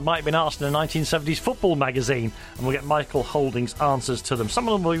sort that might have been asked in a 1970s football magazine, and we'll get Michael Holding's answers to them. Some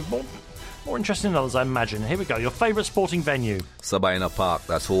of them will be more interesting than others, I imagine. Here we go. Your favourite sporting venue? Sabina Park.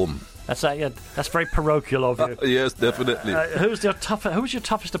 That's home. That's very parochial of you. Yes, definitely. Who's your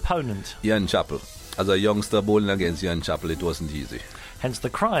toughest opponent? Ian Chappell. As a youngster bowling against Ian Chappell, it wasn't easy. Hence the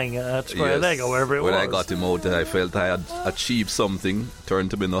crying at Square Leg or wherever it was. When I got him out, I felt I had achieved something, turned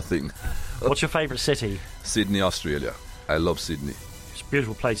to be nothing. What's your favourite city? Sydney, Australia. I love Sydney. It's a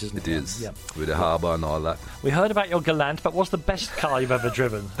beautiful place, isn't it? It is, with the harbour and all that. We heard about your Galant, but what's the best car you've ever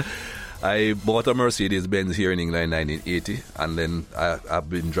driven? I bought a Mercedes-Benz here in England in 1980, and then I've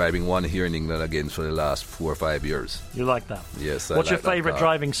been driving one here in England again for the last 4 or 5 years. You like that? Yes, What's your favourite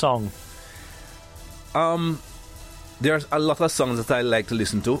driving song? There's a lot of songs that I like to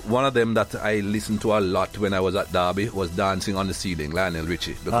listen to. One of them that I listened to a lot when I was at Derby was Dancing on the Ceiling, Lionel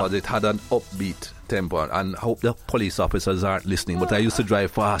Richie, because it had an upbeat tempo, and I hope the police officers aren't listening, but I used to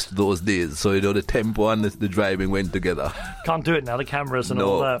drive fast those days, so the tempo and the driving went together. Can't do it now, the cameras and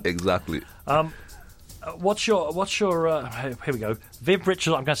all that. No, exactly. What's your here we go. Viv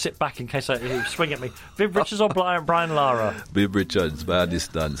Richards, I'm going to sit back in case you swing at me. Viv Richards or Brian Lara? Viv Richards, by a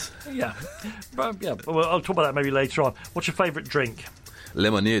distance. Yeah. Well, I'll talk about that maybe later on. What's your favourite drink?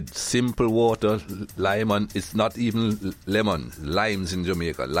 Lemonade, simple water, lime, and it's not even lemon, limes in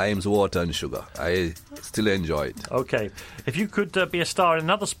Jamaica, limes, water and sugar. I still enjoy it. Okay. If you could be a star in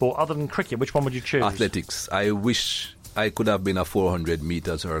another sport other than cricket, which one would you choose? Athletics. I wish I could have been a 400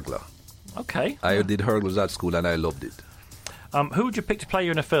 metres hurdler. Okay. I did hurdles at school and I loved it. Who would you pick to play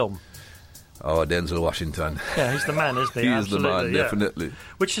you in a film? Oh, Denzel Washington. Yeah, he's the man, isn't he? He's the man, definitely.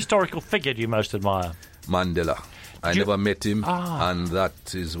 Which historical figure do you most admire? Mandela. I never met him, and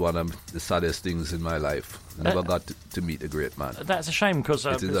that is one of the saddest things in my life. I never got to meet a great man. That's a shame, because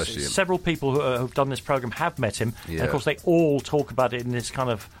several people who've done this programme have met him, and of course they all talk about it in this kind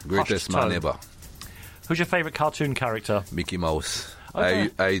of greatest man tone. ever. Who's your favourite cartoon character? Mickey Mouse. Okay.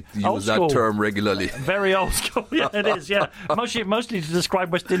 I use that term regularly. Very old school, yeah, it is, yeah. Mostly to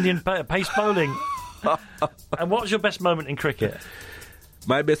describe West Indian pace bowling. And what was your best moment in cricket?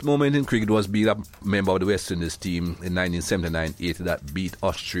 My best moment in cricket was being a member of the West Indies team in 1979-80 that beat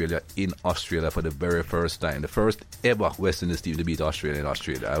Australia in Australia for the very first time. The first ever West Indies team to beat Australia in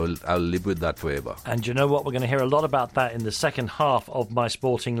Australia. I'll live with that forever. And you know what? We're going to hear a lot about that in the second half of My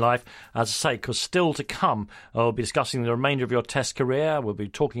Sporting Life. As I say, because still to come, we'll be discussing the remainder of your Test career. We'll be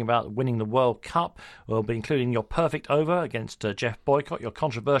talking about winning the World Cup. We'll be including your perfect over against Jeff Boycott, your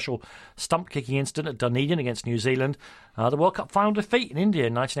controversial stump-kicking incident at Dunedin against New Zealand, the World Cup final defeat in India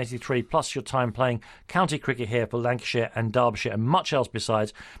in 1983, plus your time playing county cricket here for Lancashire and Derbyshire, and much else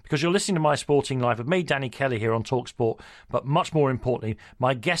besides, because you're listening to My Sporting Life with me, Danny Kelly, here on TalkSport, but much more importantly,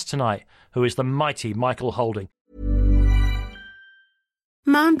 my guest tonight, who is the mighty Michael Holding.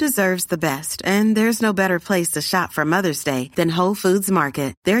 Mom deserves the best, and there's no better place to shop for Mother's Day than Whole Foods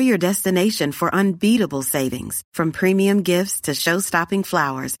Market. They're your destination for unbeatable savings, from premium gifts to show-stopping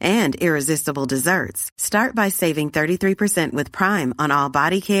flowers and irresistible desserts. Start by saving 33% with Prime on all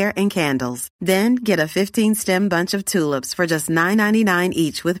body care and candles. Then get a 15-stem bunch of tulips for just $9.99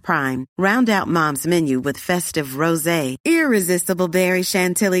 each with Prime. Round out Mom's menu with festive rosé, irresistible berry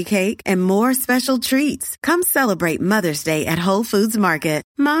chantilly cake, and more special treats. Come celebrate Mother's Day at Whole Foods Market.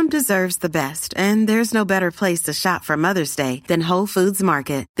 Mom deserves the best, and there's no better place to shop for Mother's Day than Whole Foods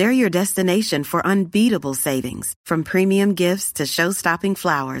Market. They're your destination for unbeatable savings, from premium gifts to show-stopping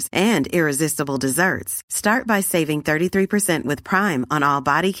flowers and irresistible desserts. Start by saving 33% with Prime on all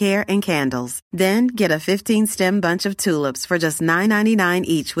body care and candles. Then get a 15-stem bunch of tulips for just $9.99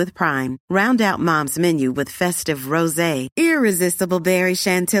 each with Prime. Round out Mom's menu with festive rosé, irresistible berry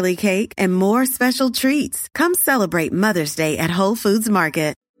chantilly cake, and more special treats. Come celebrate Mother's Day at Whole Foods Market.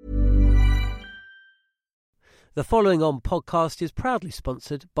 The following on podcast is proudly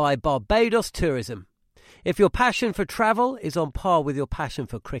sponsored by Barbados Tourism. If your passion for travel is on par with your passion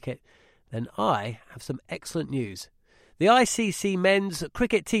for cricket, then I have some excellent news. The ICC Men's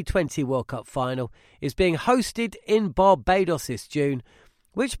Cricket T20 World Cup Final is being hosted in Barbados this June,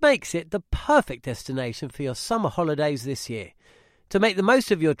 which makes it the perfect destination for your summer holidays this year. To make the most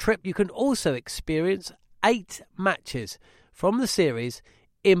of your trip, you can also experience 8 matches from the series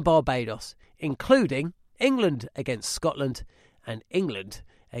in Barbados, including England against Scotland and England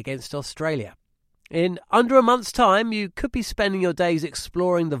against Australia. In under a month's time, you could be spending your days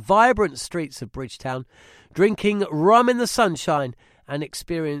exploring the vibrant streets of Bridgetown, drinking rum in the sunshine and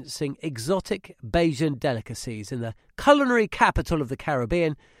experiencing exotic Bajan delicacies. In the culinary capital of the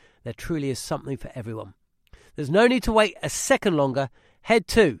Caribbean, there truly is something for everyone. There's no need to wait a second longer. Head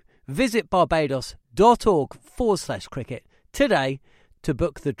to visitbarbados.org/cricket today to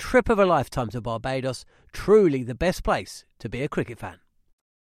book the trip of a lifetime to Barbados, truly the best place to be a cricket fan.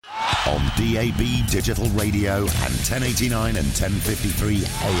 On DAB Digital Radio and 1089 and 1053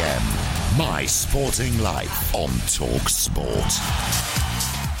 AM. My Sporting Life on Talk Sport.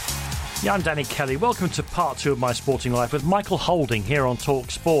 Yeah, I'm Danny Kelly. Welcome to part 2 of My Sporting Life with Michael Holding here on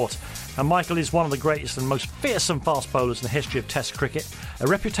Talk Sport. And Michael is one of the greatest and most fearsome fast bowlers in the history of Test cricket, a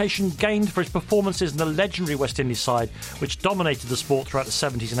reputation gained for his performances in the legendary West Indies side, which dominated the sport throughout the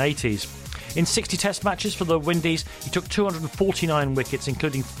 70s and 80s. In 60 Test matches for the Windies, he took 249 wickets,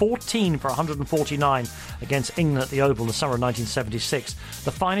 including 14 for 149 against England at the Oval in the summer of 1976,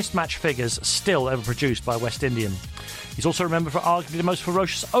 the finest match figures still ever produced by a West Indian. He's also remembered for arguably the most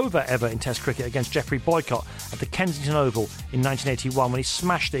ferocious over ever in Test cricket against Geoffrey Boycott at the Kensington Oval in 1981 when he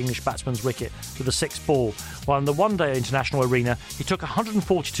smashed the English batsman's wicket with a 6th ball, while in the one-day international arena he took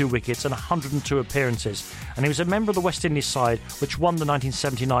 142 wickets and 102 appearances, and he was a member of the West Indies side which won the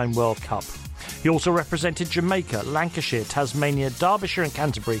 1979 World Cup. He also represented Jamaica, Lancashire, Tasmania, Derbyshire and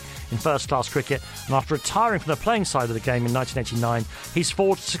Canterbury in first-class cricket, and after retiring from the playing side of the game in 1989, he's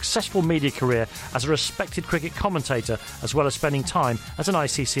forged a successful media career as a respected cricket commentator, as well as spending time as an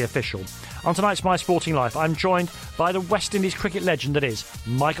ICC official. On tonight's My Sporting Life, I'm joined by the West Indies cricket legend that is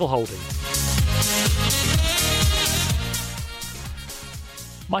Michael Holding.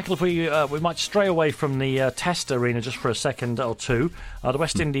 Michael, if we might stray away from the Test arena just for a second or two. The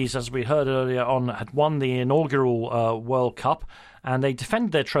West Indies, as we heard earlier on, had won the inaugural World Cup, and they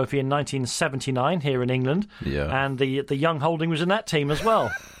defended their trophy in 1979 here in England. Yeah. And the young Holding was in that team as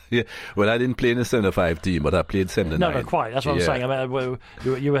well. Yeah, well, I didn't play in the 75 team, but I played 79. No, quite. That's what I'm saying. I mean,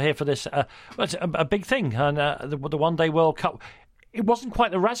 you were here for this. It's a big thing, and the one-day World Cup. It wasn't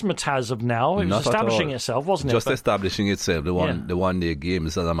quite the razzmatazz of now. It was establishing itself, wasn't it? Just establishing itself, the one-day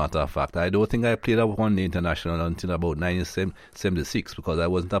games, as a matter of fact. I don't think I played a one-day international until about 1976 because I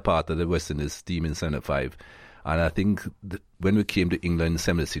wasn't a part of the West Indies team in 75. And I think when we came to England in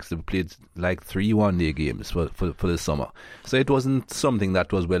 76, we played like 3 one-day games for the summer. So it wasn't something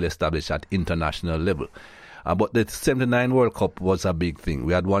that was well established at international level. But the 79 World Cup was a big thing.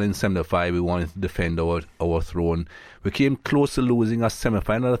 We had one in 75. We wanted to defend our throne. We came close to losing a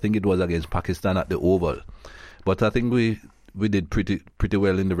semi-final. I think it was against Pakistan at the Oval. But I think we did pretty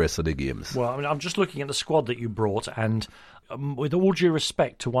well in the rest of the games. Well, I mean, I'm just looking at the squad that you brought, and with all due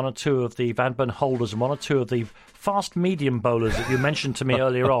respect to one or two of the Van Burn holders and one or two of the fast medium bowlers that you mentioned to me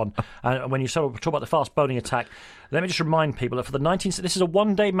earlier on, and when you talk about the fast bowling attack, let me just remind people that for the this is a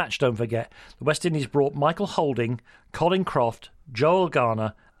one-day match, don't forget. The West Indies brought Michael Holding, Colin Croft, Joel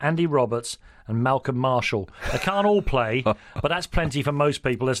Garner, Andy Roberts and Malcolm Marshall. They can't all play, but that's plenty for most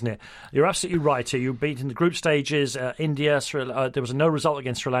people, isn't it? You're absolutely right here. You beat in the group stages India. There was no result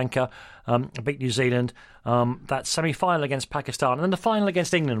against Sri Lanka. Beat New Zealand. That semi-final against Pakistan. And then the final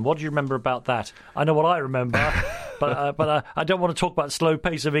against England. What do you remember about that? I know what I remember, but I don't want to talk about the slow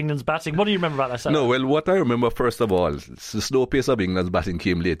pace of England's batting. What do you remember about that? No, well, what I remember, first of all, the slow pace of England's batting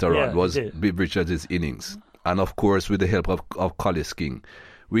came later on, was Viv Richards' innings. And, of course, with the help of Collis King.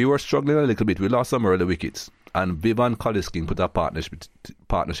 We were struggling a little bit. We lost some early wickets. And Viv and Collis King put a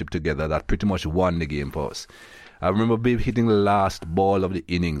partnership together that pretty much won the game for us. I remember Viv hitting the last ball of the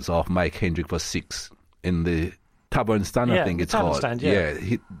innings off Mike Hendrick for 6 in the Tavern Stand, I think it's called. Stand,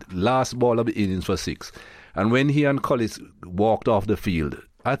 hit last ball of the innings for 6. And when he and Collis walked off the field,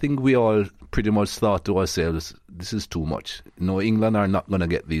 I think we all pretty much thought to ourselves, this is too much. England are not going to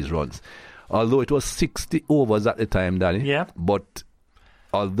get these runs. Although it was 60 overs at the time, Danny. Yeah. But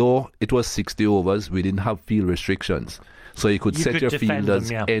although it was 60 overs, we didn't have field restrictions. So you could set your fielders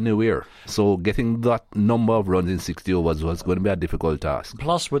anywhere. So getting that number of runs in 60 overs was going to be a difficult task.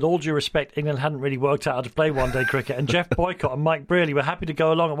 Plus, with all due respect, England hadn't really worked out how to play one-day cricket. And Jeff Boycott and Mike Brearley were happy to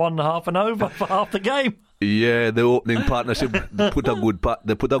go along at 1.5 and over for half the game. Yeah, the opening partnership put a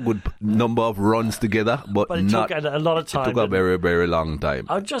good number of runs together, but it took a lot of time. It took a very, very long time.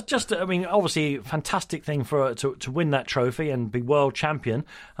 I mean, obviously, fantastic thing to win that trophy and be world champion.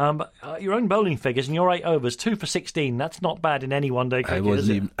 But your own bowling figures in your 8 overs, 2 for 16. That's not bad in any one-day cricket.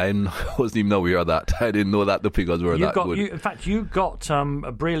 I wasn't even aware of that. I didn't know that the figures were that good. In fact, you got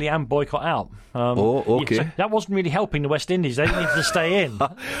Brearley and Boycott out. Okay. So that wasn't really helping the West Indies. They needed to stay in.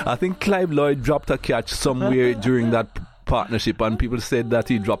 I think Clive Lloyd dropped a catch somewhere during that partnership, and people said that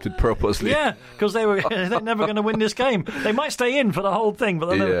he dropped it purposely. Yeah, because they're never going to win this game. They might stay in for the whole thing, but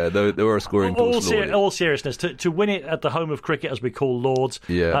they were scoring too slowly. All seriousness, to win it at the home of cricket, as we call Lords,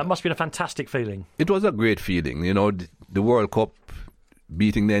 it must have been a fantastic feeling. It was a great feeling. The World Cup,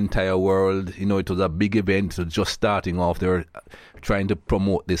 beating the entire world. It was a big event. Just starting off, they were trying to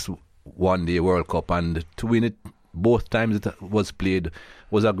promote this one-day World Cup, and to win it both times it was played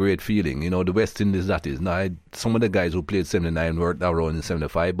was a great feeling. The West Indies, that is. Now, some of the guys who played 79 were around in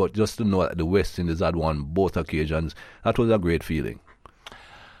 75, but just to know that the West Indies had won both occasions, that was a great feeling.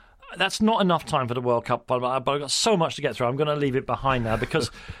 That's not enough time for the World Cup, but I've got so much to get through. I'm going to leave it behind now, because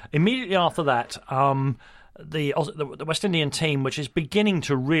immediately after that, the West Indian team, which is beginning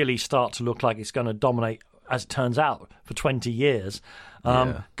to really start to look like it's going to dominate, as it turns out, for 20 years,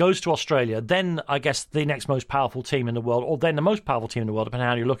 goes to Australia. Then, I guess, the next most powerful team in the world, or then the most powerful team in the world, depending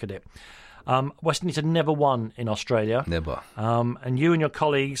on how you look at it. West Indies had never won in Australia. Never. And you and your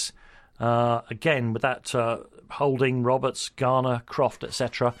colleagues, again, with that Holding, Roberts, Garner, Croft,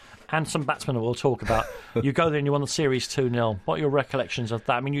 etc., and some batsmen that we'll talk about, you go there and you won the series 2-0. What are your recollections of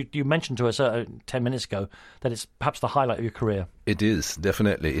that? I mean, you mentioned to us 10 minutes ago that it's perhaps the highlight of your career. It is,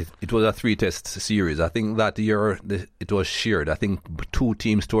 definitely. It was a 3-test series. I think that year it was shared. I think 2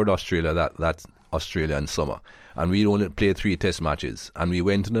 teams toured Australia that Australian summer, and we only played 3 test matches, and we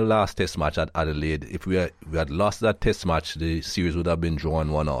went to the last test match at Adelaide. If we had lost that test match, the series would have been drawn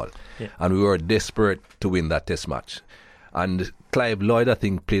 1-1, and we were desperate to win that test match. And Clive Lloyd, I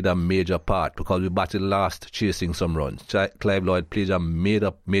think, played a major part, because we batted last chasing some runs. Clive Lloyd played a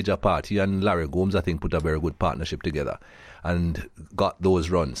major part. He and Larry Gomes, I think, put a very good partnership together and got those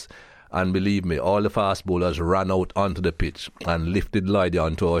runs. And believe me, all the fast bowlers ran out onto the pitch and lifted Lloyd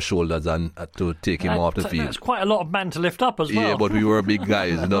onto our shoulders and to take him off the field. That's quite a lot of man to lift up as well. Yeah, but we were big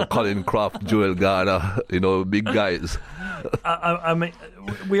guys, Colin Croft, Joel Garner, big guys. I mean,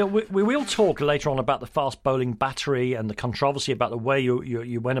 we will talk later on about the fast bowling battery and the controversy about the way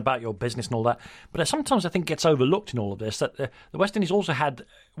you went about your business and all that. But sometimes I think gets overlooked in all of this, that the West Indies also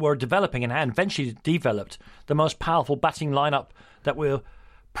were developing and eventually developed the most powerful batting lineup that we're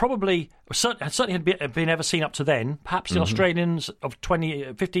probably certainly had been ever seen up to then. Perhaps the Australians of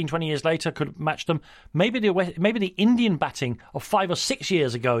 15, 20 years later could match them. Maybe the Indian batting of 5 or 6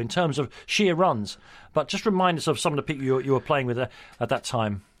 years ago in terms of sheer runs. But just remind us of some of the people you were playing with at that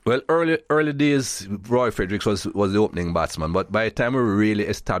time. Well, early days, Roy Fredericks was the opening batsman, but by the time we really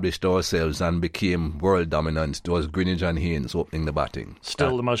established ourselves and became world dominant, it was Greenidge and Haynes opening the batting.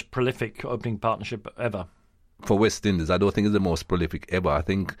 Still the most prolific opening partnership ever. For West Indies, I don't think it's the most prolific ever. I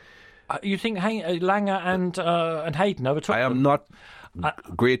think... you think Langer and Hayden overtook I am them? not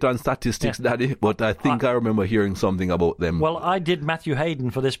great on statistics, Daddy, but I think I remember hearing something about them. Well, I did Matthew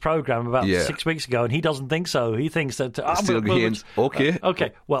Hayden for this programme about 6 weeks ago, and he doesn't think so. He thinks that... Still Haynes. Okay.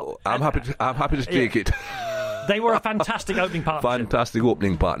 Okay, well... I'm happy to take it. They were a fantastic opening partnership. Fantastic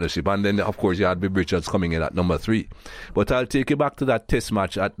opening partnership. And then, of course, you had Bibb Richards coming in at number 3. But I'll take you back to that test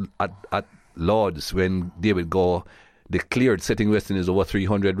match at Lords when David Gore declared setting West Indies over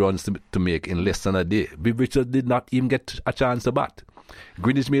 300 runs to make in less than a day. Bibb Richards did not even get a chance to bat.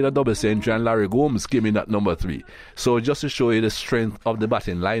 Greenidge made a double century and Larry Gomes came in at number 3. So just to show you the strength of the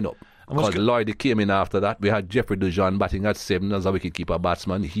batting lineup. Because Lloyd came in after that. We had Jeffrey Dujon batting at 7 as a wicketkeeper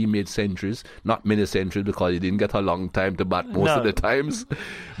batsman. He made centuries, not many centuries because he didn't get a long time to bat most of the times.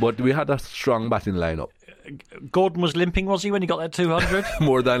 But we had a strong batting lineup. Gordon was limping, was he, when he got that 200?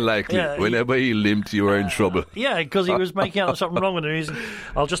 More than likely. Yeah, whenever he limped, you were in trouble. Yeah, because he was making out something wrong with him.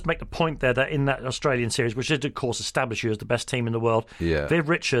 I'll just make the point there that in that Australian series, which did, of course, establish you as the best team in the world, Viv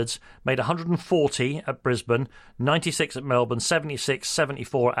Richards made 140 at Brisbane, 96 at Melbourne, 76,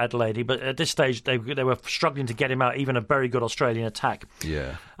 74 at Adelaide. But at this stage, they were struggling to get him out, even a very good Australian attack.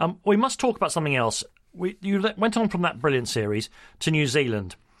 Yeah. We must talk about something else. You went on from that brilliant series to New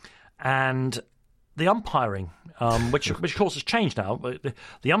Zealand, and... the umpiring, which of course has changed now, but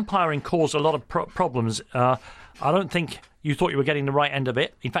the umpiring caused a lot of problems. I don't think you thought you were getting the right end of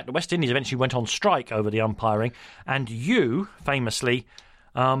it. In fact, the West Indies eventually went on strike over the umpiring, and you famously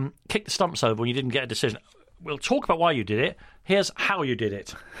kicked the stumps over when you didn't get a decision. We'll talk about why you did it. Here's how you did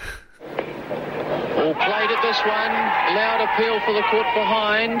it. All played at this one. Loud appeal for the court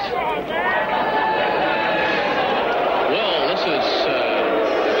behind. Well, this is...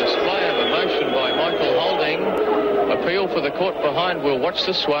 by Michael Holding. Appeal for the court behind. We'll watch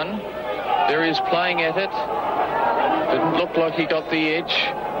this one. There he is playing at it. Didn't look like he got the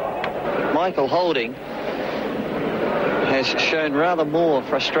edge. Michael Holding has shown rather more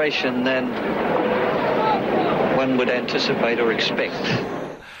frustration than one would anticipate or expect.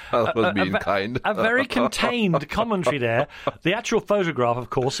 That was being kind. A very contained commentary there. The actual photograph, of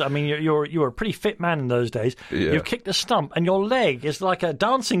course, I mean, you were a pretty fit man in those days. Yeah. You've kicked a stump, and your leg is like a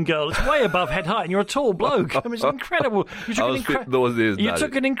dancing girl. It's way above head height, and you're a tall bloke. I mean, it's incredible. You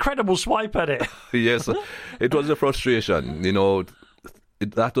took an incredible swipe at it. Yes, it was a frustration. You know,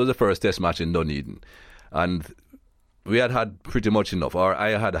 that was the first test match in Dunedin, and we had pretty much enough, or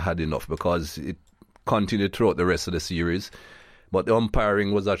I had enough, because it continued throughout the rest of the series. But the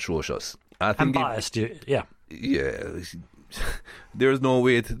umpiring was atrocious. I think and biased, yeah. Yeah. There's no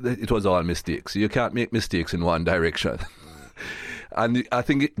way it was all mistakes. You can't make mistakes in one direction. And I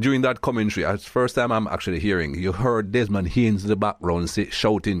think during that commentary, it's the first time I'm actually hearing, you heard Desmond Haynes in the background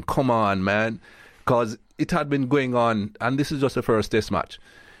shouting, "Come on, man," because it had been going on, and this is just the first test match.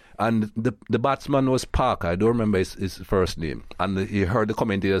 And the batsman was Parker. I don't remember his first name. And he heard the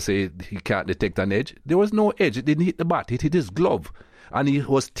commentator say he can't detect an edge. There was no edge. It didn't hit the bat. It hit his glove. And he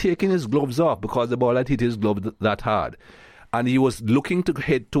was taking his gloves off because the ball had hit his glove that hard. And he was looking to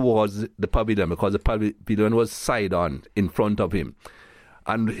head towards the pavilion because the pavilion was side on in front of him.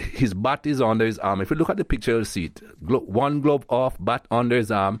 And his bat is under his arm. If you look at the picture, you'll see it. One glove off, bat under his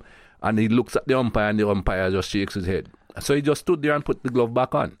arm. And he looks at the umpire, and the umpire just shakes his head. So he just stood there and put the glove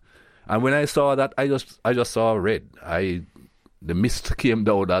back on. And when I saw that, I just saw red. The mist came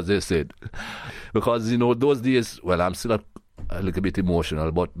down, as they said. Because, you know, those days, well, I'm still a little bit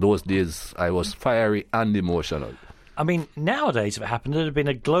emotional, but those days I was fiery and emotional. I mean, nowadays, if it happened, it would have been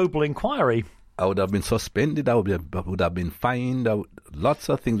a global inquiry. I would have been suspended. I would have been fined. Lots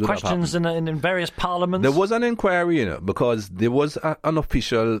of things would have happened. Questions in various parliaments. There was an inquiry, you know, because there was an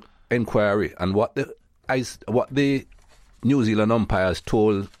official inquiry. And what the New Zealand umpires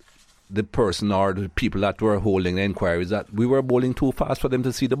told the person or the people that were holding the inquiry is that we were bowling too fast for them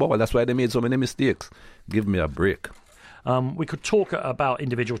to see the ball. That's why they made so many mistakes. Give me a break. We could talk about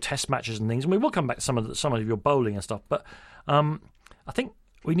individual test matches and things, and we will come back to some of your bowling and stuff. But I think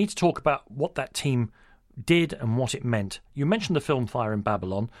we need to talk about what that team did and what it meant. You mentioned the film Fire in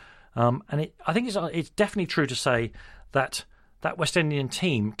Babylon, and I think it's definitely true to say that West Indian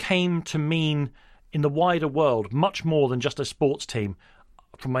team came to mean in the wider world much more than just a sports team.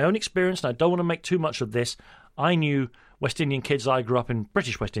 From my own experience, and I don't want to make too much of this, I knew West Indian kids,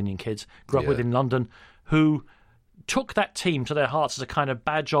 British West Indian kids, grew up with in London, who took that team to their hearts as a kind of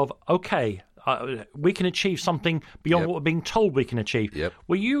badge of, okay, we can achieve something beyond what we're being told we can achieve. Yep.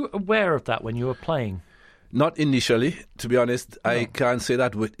 Were you aware of that when you were playing? Not initially, to be honest. No. I can't say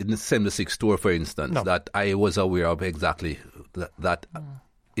that in the 76 tour, for instance, that I was aware of exactly that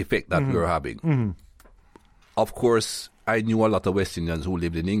effect that we were having. Mm-hmm. Of course, I knew a lot of West Indians who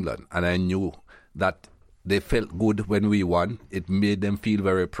lived in England, and I knew that they felt good when we won. It made them feel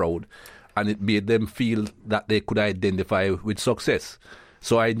very proud, and it made them feel that they could identify with success.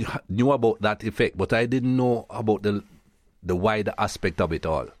 So I knew about that effect, but I didn't know about the wider aspect of it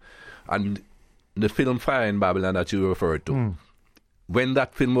all. And the film Fire in Babylon that you referred to, when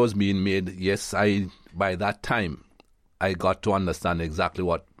that film was being made, yes, by that time, I got to understand exactly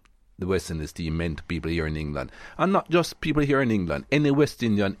what the West Indies team meant to people here in England. And not just people here in England, any West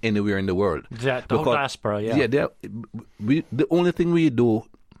Indian anywhere in the world. The whole diaspora, yeah. Yeah, the only thing we do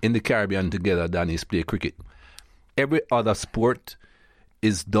in the Caribbean together, Dan, is play cricket. Every other sport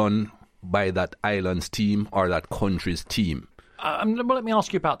is done by that island's team or that country's team. Well, let me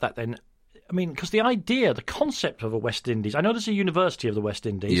ask you about that then. I mean, because the concept of a West Indies, I know there's a university of the West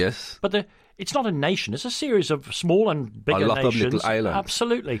Indies. Yes. But it's not a nation. It's a series of small and bigger nations. A lot of little islands.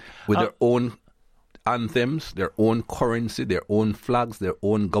 Absolutely. With their own anthems, their own currency, their own flags, their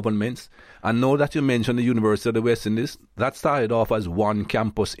own governments. And now that you mentioned the University of the West Indies, that started off as one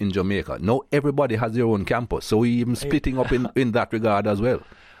campus in Jamaica. Now everybody has their own campus. So we're even splitting up in that regard as well.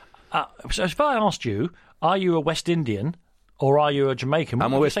 So if I asked you, are you a West Indian or are you a Jamaican?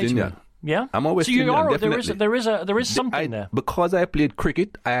 I'm a West Indian. Yeah, I'm a West Indian. Definitely. There is something there. Because I played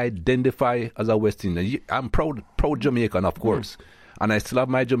cricket, I identify as a West Indian. I'm proud Jamaican, of course, and I still have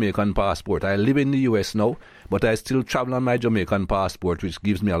my Jamaican passport. I live in the US now, but I still travel on my Jamaican passport, which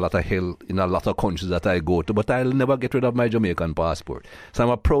gives me a lot of hell in a lot of countries that I go to. But I'll never get rid of my Jamaican passport. So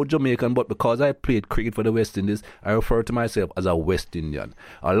I'm a proud Jamaican, but because I played cricket for the West Indies, I refer to myself as a West Indian.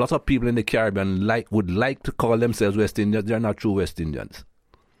 A lot of people in the Caribbean would like to call themselves West Indians. They're not true West Indians.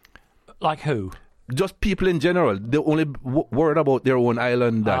 Like who? Just people in general. They only worried about their own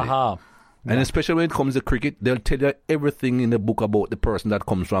island. Yeah. And especially when it comes to cricket, they'll tell you everything in the book about the person that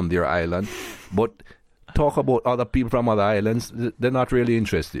comes from their island. But talk about other people from other islands, they're not really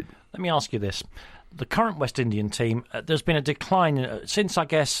interested. Let me ask you this. The current West Indian team, there's been a decline since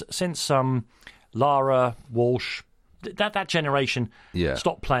Lara, Walsh, that generation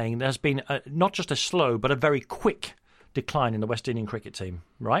stopped playing. There's been not just a slow, but a very quick decline in the West Indian cricket team,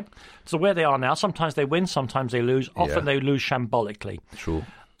 right? So where they are now, sometimes they win, sometimes they lose. Often they lose shambolically. True.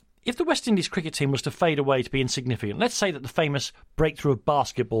 If the West Indies cricket team was to fade away to be insignificant, let's say that the famous breakthrough of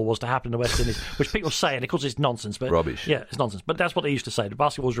basketball was to happen in the West Indies, which people say, and of course it's nonsense. But rubbish. Yeah, it's nonsense. But that's what they used to say. The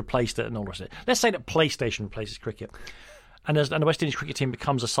basketball's replaced it and all the rest of it. Let's say that PlayStation replaces cricket. And the West Indies cricket team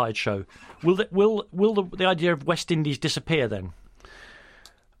becomes a sideshow. Will the idea of West Indies disappear then?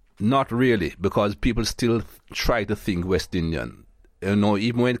 Not really, because people still try to think West Indian. You know,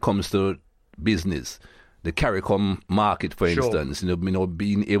 even when it comes to business, the CARICOM market, for instance,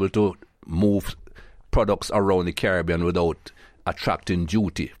 being able to move products around the Caribbean without attracting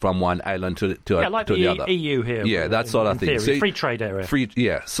duty from one island to the other. EU here. Yeah, that sort of thing. So, free trade area.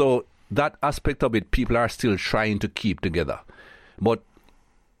 So that aspect of it, people are still trying to keep together. But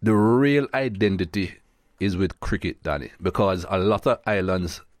the real identity is with cricket, Danny, because a lot of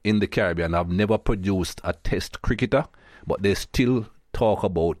islands in the Caribbean have never produced a test cricketer, but they still talk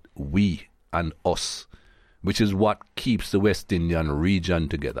about we and us, which is what keeps the West Indian region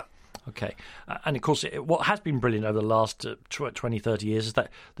together. Okay. And of course, what has been brilliant over the last 20, 30 years is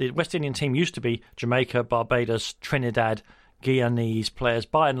that the West Indian team used to be Jamaica, Barbados, Trinidad, Guyanese players,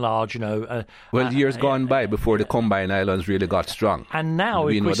 by and large, years gone by before the Combined Islands really got strong. And now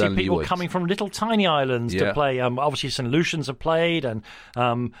we see people coming from little tiny islands to play. Obviously, St. Lucians have played, and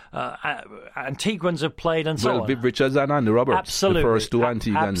Antiguans have played, and so on. Viv Richards and Andy Roberts, absolutely, the first two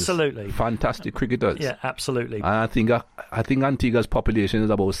Antiguans, absolutely fantastic cricketers. Yeah, absolutely. And I think Antigua's population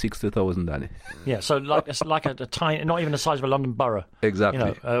is about 60,000, Danny. Yeah, so it's like a tiny, not even the size of a London borough.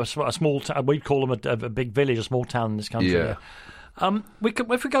 Exactly. A small town. We'd call them a big village, a small town in this country. Yeah.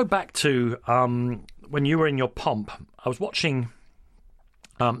 If we go back to when you were in your pomp, I was watching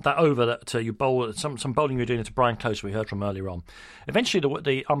that over that you bowled some bowling you were doing to Brian Close, we heard from earlier on. Eventually,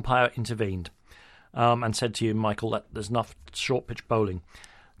 the umpire intervened and said to you, Michael, that there's enough short pitch bowling.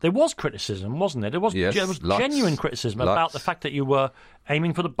 There was criticism, wasn't there? There was genuine criticism about the fact that you were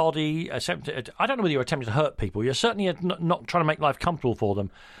aiming for the body. I don't know whether you were attempting to hurt people. You're certainly not trying to make life comfortable for them.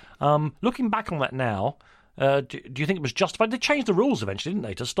 Looking back on that now, Do you think it was justified? They changed the rules eventually, didn't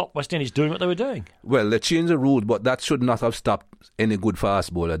they, to stop West Indies doing what they were doing? Well, they changed the rule, but that should not have stopped any good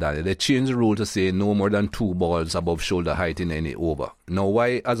fast bowler, Danny. They changed the rule to say no more than 2 balls above shoulder height in any over. Now,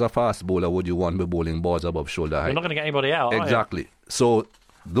 why, as a fast bowler, would you want to be bowling balls above shoulder height? You're not going to get anybody out, Exactly. So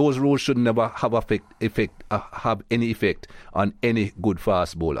those rules should never have have any effect on any good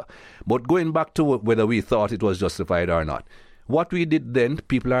fast bowler. But going back to whether we thought it was justified or not, what we did then,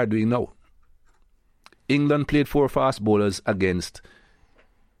 people are doing now. England played 4 fast bowlers against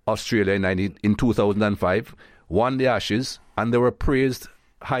Australia in 2005, won the Ashes, and they were praised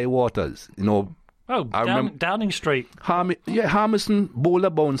high waters. You know. Oh, Downing Street. Harmison bowled a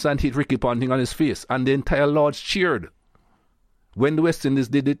bounce and hit Ricky Ponting on his face, and the entire lodge cheered. When the West Indies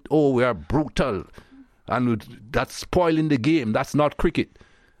did it, we are brutal, and that's spoiling the game. That's not cricket.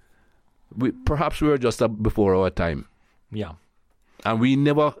 Perhaps we were just before our time. Yeah. And we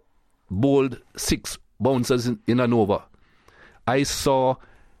never bowled 6 bouncers in an over. I saw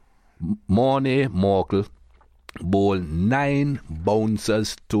Morne Morkel bowl 9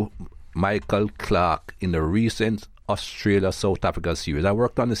 bouncers to Michael Clarke in the recent Australia-South Africa series. I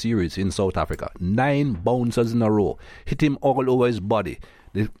worked on the series in South Africa. 9 bouncers in a row. Hit him all over his body.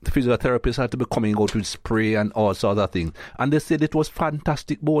 The physiotherapist had to be coming out with spray and all sorts of things. And they said it was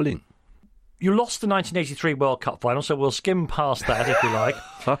fantastic bowling. You lost the 1983 World Cup final, so we'll skim past that if you like.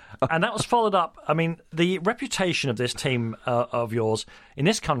 And that was followed up. I mean, the reputation of this team of yours in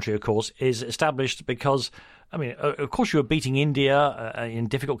this country, of course, is established because, I mean, of course you were beating India in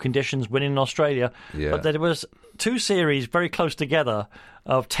difficult conditions, winning in Australia. Yeah. But there was 2 series very close together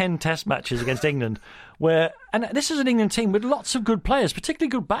of 10 test matches against England where, and this is an England team with lots of good players, particularly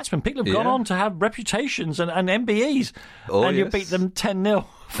good batsmen. People have gone on to have reputations and MBEs. And you beat them 10-0,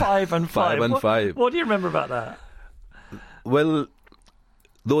 5-5. 5-5. What do you remember about that? Well,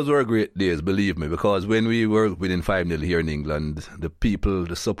 those were great days, believe me, because when we were winning 5-0 here in England,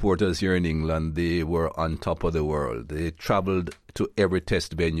 the supporters here in England, they were on top of the world. They travelled to every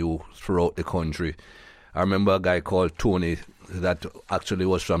test venue throughout the country. I remember a guy called Tony that actually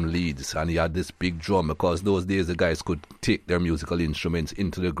was from Leeds, and he had this big drum because those days the guys could take their musical instruments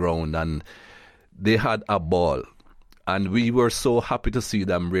into the ground and they had a ball. And we were so happy to see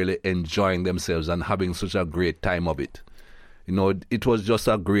them really enjoying themselves and having such a great time of it. You know, it was just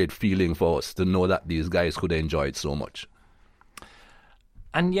a great feeling for us to know that these guys could enjoy it so much.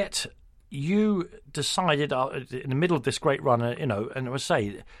 And yet you decided in the middle of this great run, and I would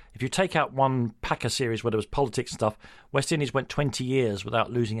say, if you take out one Packer series where there was politics and stuff, West Indies went 20 years without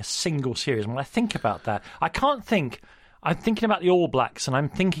losing a single series. And when I think about that, I'm thinking about the All Blacks, and I'm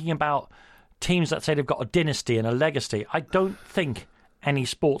thinking about teams that say they've got a dynasty and a legacy. I don't think any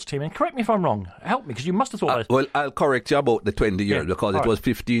sports team, and correct me if I'm wrong, help me, because you must have thought well, I'll correct you about the 20 years, because it was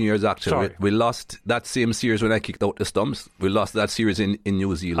 15 years actually. We lost that same series when I kicked out the stumps. We lost that series in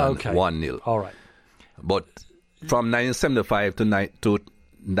New Zealand 1-0. All right. But from 1975 to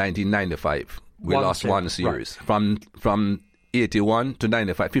 1995, we lost one series. Right. From 81 to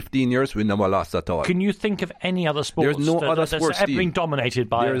 95, 15 years, we never lost at all. Can you think of any other sports that's ever been dominated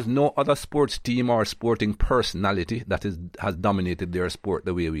by? There is no other sports team or sporting personality that has dominated their sport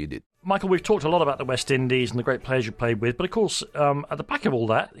the way we did. Michael, we've talked a lot about the West Indies and the great players you played with, but of course, at the back of all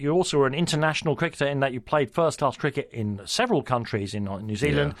that, you also were an international cricketer in that you played first-class cricket in several countries, in New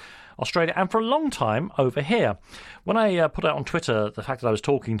Zealand, Australia, and for a long time over here. When I put out on Twitter the fact that I was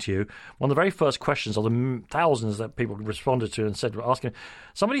talking to you, one of the very first questions of the thousands that people responded to and said,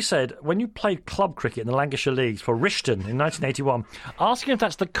 somebody said, when you played club cricket in the Lancashire Leagues for Rishton in 1981, asking if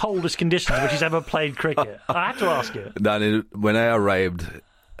that's the coldest conditions in which he's ever played cricket. I had to ask you. Danny, when I arrived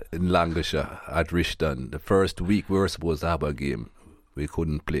in Lancashire at Rishton, the first week we were supposed to have a game, we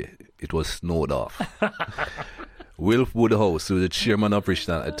couldn't play. It was snowed off. Wilf Woodhouse, who was the chairman of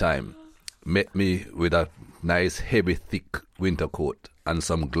Rishton at the time, met me with a nice, heavy, thick winter coat and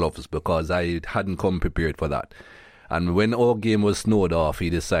some gloves because I hadn't come prepared for that. And when our game was snowed off,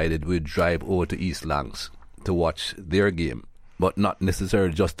 he decided we'd drive over to East Lancs to watch their game, but not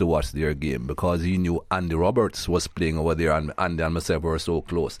necessarily just to watch their game, because he knew Andy Roberts was playing over there and Andy and myself were so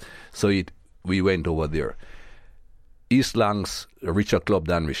close. So we went over there. East Lancs, a richer club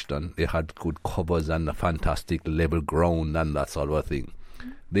than Rishton. They had good covers and a fantastic level ground and that sort of thing.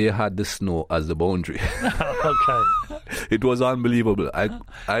 They had the snow as the boundary. Okay. It was unbelievable.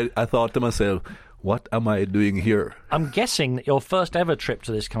 I thought to myself, what am I doing here? I'm guessing that your first ever trip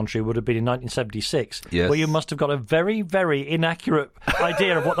to this country would have been in 1976, yes. where you must have got a very, very inaccurate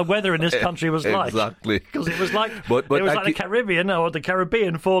idea of what the weather in this country was like. Exactly. Because it was like but it was like the Caribbean or the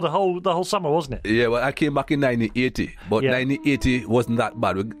Caribbean for the whole summer, wasn't it? Yeah, well, I came back in 1980, but 1980 wasn't that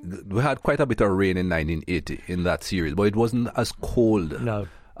bad. We had quite a bit of rain in 1980 in that series, but it wasn't as cold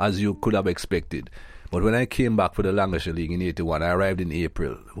as you could have expected. But when I came back for the Lancashire League in 81, I arrived in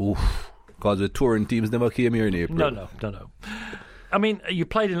April. Oof. Because the touring teams never came here in April. No. I mean, you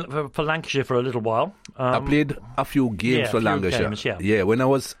played for Lancashire for a little while. I played a few games for Lancashire. Games, when I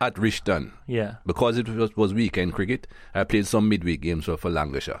was at Rishton. Yeah. Because it was weekend cricket, I played some midweek games for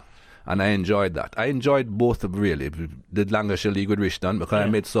Lancashire. And I enjoyed that. I enjoyed both of really. The Lancashire League with Rishton, because I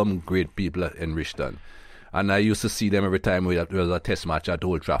met some great people in Rishton. And I used to see them every time there was a test match at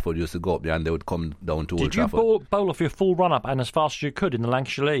Old Trafford. I used to go up there and they would come down to Old Trafford. Did you bowl off your full run-up and as fast as you could in the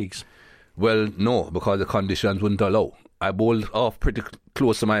Lancashire Leagues? Well, no, because the conditions wouldn't allow. I bowled off pretty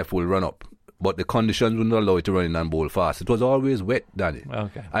close to my full run-up, but the conditions wouldn't allow you to run in and bowl fast. It was always wet, Danny.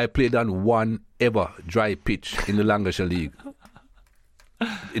 Okay. I played on one ever dry pitch in the Lancashire League.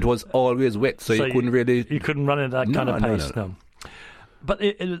 It was always wet, so you couldn't really... You couldn't run at that kind of pace, no. But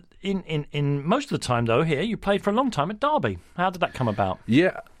in most of the time, though, here, you played for a long time at Derby. How did that come about?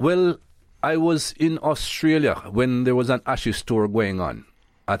 Yeah, well, I was in Australia when there was an Ashes tour going on.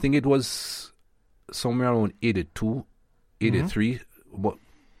 I think it was somewhere around 82, 83,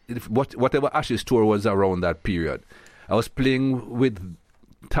 whatever Ashes tour was around that period. I was playing with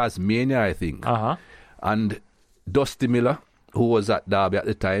Tasmania, I think. And Dusty Miller, who was at Derby at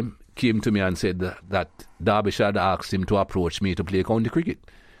the time, came to me and said that Derbyshire had asked him to approach me to play county cricket.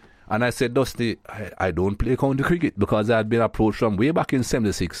 And I said, Dusty, I don't play county cricket because I had been approached from way back in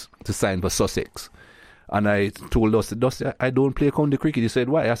 76 to sign for Sussex. And I told Dusty, I don't play county cricket. He said,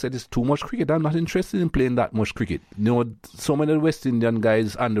 why? I said, it's too much cricket. I'm not interested in playing that much cricket. You know, so many West Indian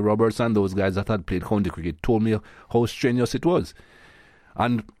guys, Andy Roberts and those guys that had played county cricket, told me how strenuous it was.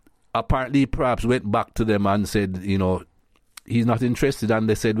 And apparently perhaps went back to them and said, you know, he's not interested. And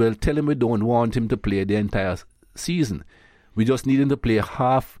they said, well, tell him we don't want him to play the entire season. We just need him to play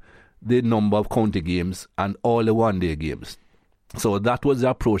half the number of county games and all the one-day games. So that was the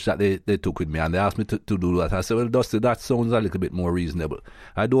approach that they took with me, and they asked me to do that. I said, well, Dusty, that sounds a little bit more reasonable.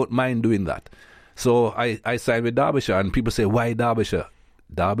 I don't mind doing that. So I signed with Derbyshire, and people say, why Derbyshire?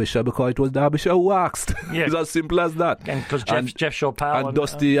 Derbyshire because it was Derbyshire who asked. Yeah. It's as simple as that. And because Jeff Shaw-Powell and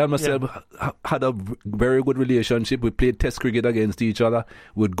Dusty and myself had a very good relationship. We played test cricket against each other.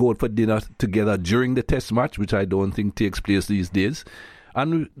 We'd go out for dinner together during the test match, which I don't think takes place these days.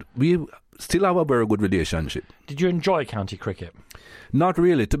 And we still have a very good relationship. Did you enjoy county cricket? Not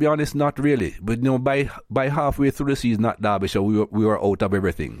really, to be honest, not really. But you know, by halfway through the season at Derbyshire, we were out of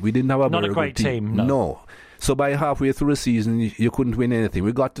everything. We didn't have a very great good team. No. So by halfway through the season, you couldn't win anything.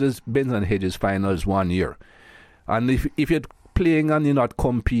 We got to the Benson Hedges finals one year, and if you're playing and you're not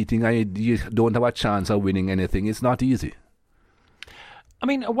competing and you don't have a chance of winning anything, it's not easy. I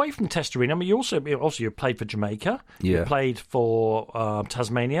mean, away from Test Arena, I mean, you played for Jamaica. Yeah. You played for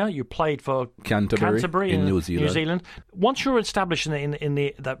Tasmania. You played for Canterbury in New Zealand. Once you're established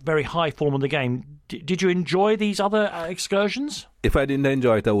in that very high form of the game, did you enjoy these other excursions? If I didn't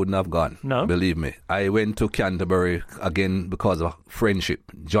enjoy it, I wouldn't have gone. No, believe me. I went to Canterbury again because of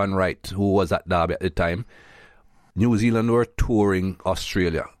friendship. John Wright, who was at Derby at the time, New Zealand were touring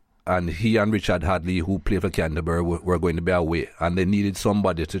Australia. And he and Richard Hadley, who played for Canterbury, were going to be away. And they needed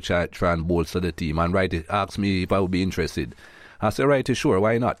somebody to try and bolster the team. And Wrighty asked me if I would be interested. I said, Wrighty, sure,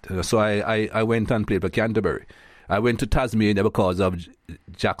 why not? So I went and played for Canterbury. I went to Tasmania because of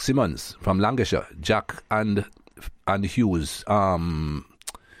Jack Simmons from Lancashire. Jack and Hughes.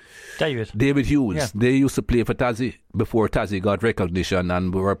 David Hughes. Yeah. They used to play for Tassie before Tassie got recognition.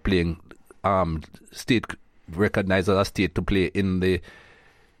 And we were playing state, recognized as a state to play in the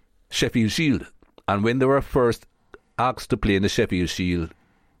Sheffield Shield. And when they were first asked to play in the Sheffield Shield,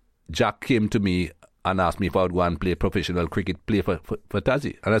 Jack came to me and asked me if I would go and play professional cricket, play for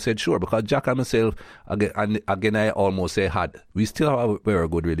Tassie. And I said, sure, because Jack and myself, again I almost say had. We still have a very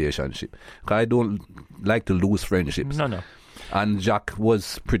good relationship. Because I don't like to lose friendships. No. And Jack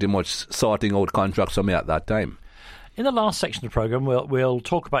was pretty much sorting out contracts for me at that time. In the last section of the programme, we'll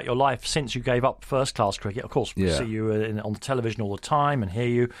talk about your life since you gave up first-class cricket. Of course, we see you on the television all the time and hear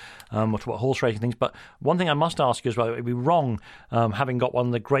you. We'll talk about horse racing things. But one thing I must ask you as well, it would be wrong, having got one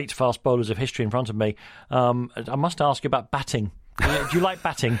of the great fast bowlers of history in front of me, I must ask you about batting. Do you like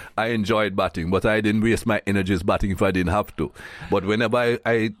batting? I enjoyed batting, but I didn't waste my energies batting if I didn't have to. But whenever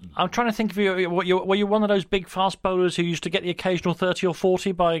I'm trying to think of you. Were you one of those big fast bowlers who used to get the occasional 30 or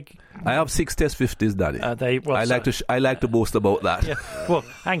 40 by? I have 6 Test 50s, Daddy. I like to boast about that. Yeah. Well,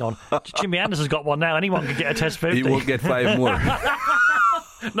 hang on. Jimmy Anderson's got one now. Anyone can get a Test 50. He won't get 5 more.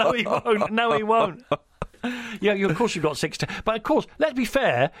 No, he won't. No, he won't. Yeah, of course you've got 60. But of course, let's be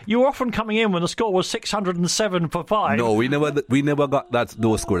fair, you were often coming in when the score was 607 for 5. No, we never got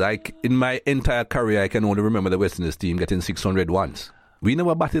those scores. In my entire career, I can only remember the West Indies team getting 600 once. We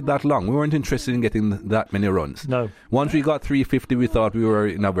never batted that long. We weren't interested in getting that many runs. No. Once we got 350, we thought we were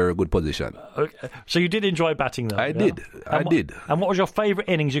in a very good position. Okay. So you did enjoy batting, though? I did. And what was your favourite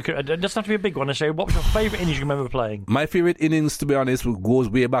innings? It doesn't have to be a big one necessarily. What was your favourite innings you remember playing? My favourite innings, to be honest, goes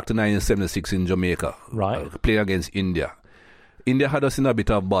way back to 1976 in Jamaica. Right. Playing against India. India had us in a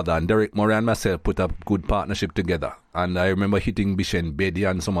bit of bother, and Derek Murray and myself put a good partnership together. And I remember hitting Bishen Bedi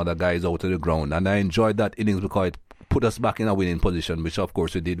and some other guys out of the ground. And I enjoyed that innings because it put us back in a winning position, which of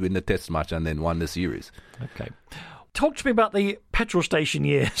course we did win the Test match and then won the series. Okay. Talk to me about the petrol station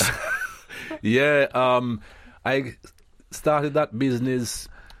years. Yeah, I started that business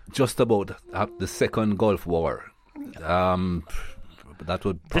just about the second Gulf War. That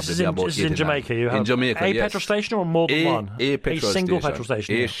would probably be about this is in Jamaica. You have in Jamaica, a petrol station or more than one? A single petrol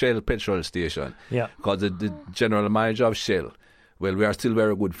station. A Shell petrol station. Yeah. Because the general manager of Shell, well, we are still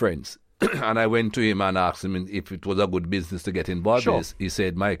very good friends. And I went to him and asked him if it was a good business to get involved in. He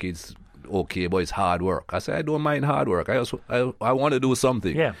said, Mike, it's okay, but it's hard work. I said, I don't mind hard work. I want to do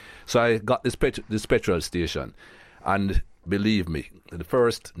something. Yeah. So I got this petrol station. And believe me, the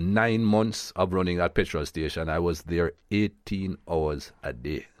first 9 months of running that petrol station, I was there 18 hours a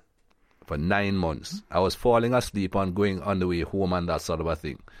day. For 9 months. I was falling asleep and going on the way home and that sort of a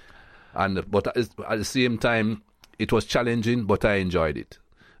thing. But at the same time, it was challenging, but I enjoyed it.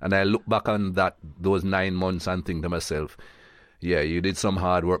 And I look back on those 9 months and think to myself, yeah, you did some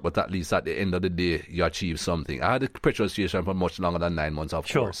hard work, but at least at the end of the day, you achieved something. I had a petrol station for much longer than 9 months, of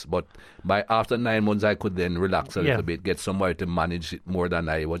course. But after 9 months, I could then relax a little bit, get somebody to manage it more than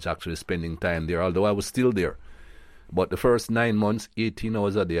I was actually spending time there, although I was still there. But the first 9 months, 18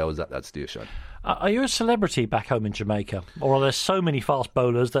 hours a day, I was at that station. Are you a celebrity back home in Jamaica? Or are there so many fast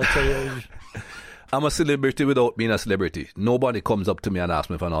bowlers that... I'm a celebrity without being a celebrity. Nobody comes up to me and asks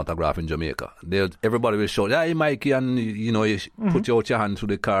me for an autograph in Jamaica. Everybody will shout, hey, Mikey, and you put out your hand through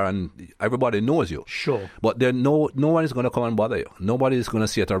the car and everybody knows you. Sure. But no one is going to come and bother you. Nobody is going to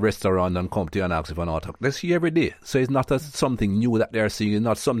see at a restaurant and come to you and ask you for an autograph. They see every day. So it's not something new that they're seeing. It's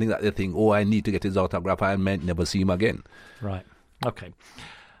not something that they think, I need to get his autograph. I might never see him again. Right. Okay.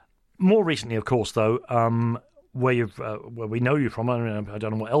 More recently, of course, though, where we know you from, I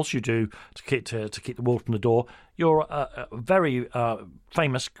don't know what else you do to keep the world from the door. You're a very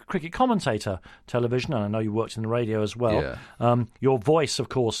famous cricket commentator, television, and I know you worked in the radio as well. Yeah. Your voice, of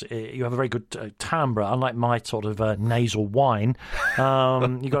course, you have a very good timbre, unlike my sort of nasal whine.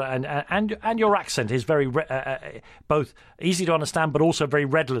 You got and your accent is very both easy to understand, but also very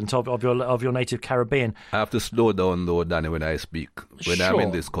redolent of your native Caribbean. I have to slow down though, Danny, when I speak. When I'm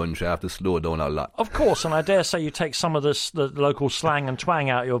in this country, I have to slow down a lot. Of course, and I dare say you take some of the local slang and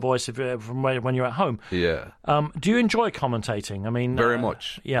twang out of your voice from when you're at home. Yeah. Do you enjoy commentating? I mean, very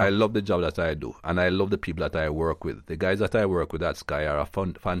much. Yeah. I love the job that I do, and I love the people that I work with. The guys that I work with at Sky are a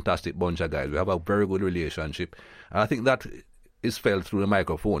fantastic bunch of guys. We have a very good relationship, and I think that is felt through the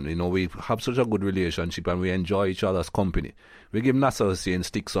microphone. We have such a good relationship, and we enjoy each other's company. We give Nassau saying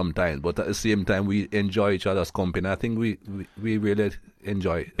stick sometimes, but at the same time, we enjoy each other's company. I think we really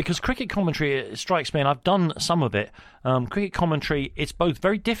enjoy it. Because cricket commentary, it strikes me, and I've done some of it, cricket commentary, it's both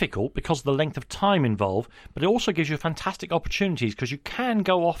very difficult because of the length of time involved, but it also gives you fantastic opportunities because you can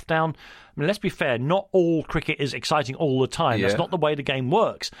go off down... I mean, let's be fair, not all cricket is exciting all the time. Yeah. That's not the way the game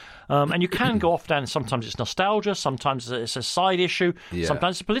works. And you can go off down, sometimes it's nostalgia, sometimes it's a side issue,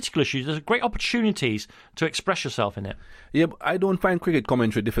 sometimes it's a political issue. There's great opportunities to express yourself in it. Yeah, but I don't find cricket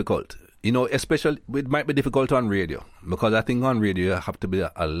commentary difficult. Especially, it might be difficult on radio, because I think on radio you have to be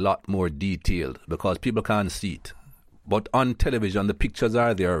a lot more detailed, because people can't see it. But on television, the pictures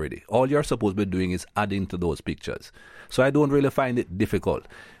are there already. All you're supposed to be doing is adding to those pictures. So I don't really find it difficult.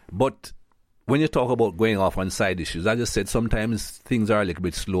 But when you talk about going off on side issues, I just said sometimes things are a little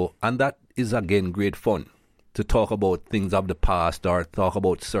bit slow, and that is, again, great fun, to talk about things of the past or talk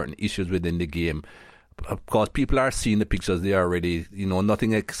about certain issues within the game. Of course, people are seeing the pictures there already,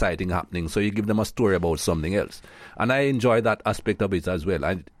 nothing exciting happening, so you give them a story about something else. And I enjoy that aspect of it as well.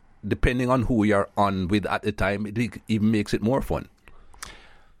 And depending on who you're on with at the time, it even makes it more fun.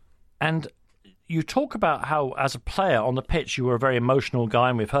 And you talk about how, as a player on the pitch, you were a very emotional guy,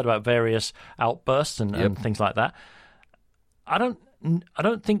 and we've heard about various outbursts and things like that. I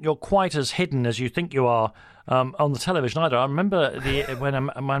don't think you're quite as hidden as you think you are on the television either. I remember when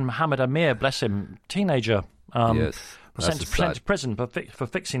Mohamed Amir, bless him, teenager, was sent to prison for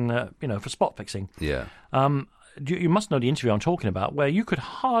fixing, for spot fixing. Yeah. You must know the interview I'm talking about, where you could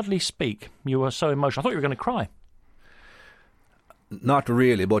hardly speak. You were so emotional. I thought you were going to cry. Not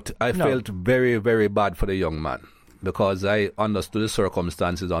really, but I felt very, very bad for the young man, because I understood the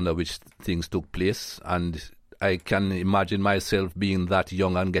circumstances under which things took place, and I can imagine myself being that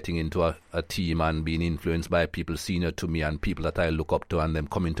young and getting into a team and being influenced by people senior to me and people that I look up to, and them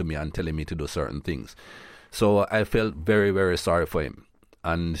coming to me and telling me to do certain things. So I felt very, very sorry for him.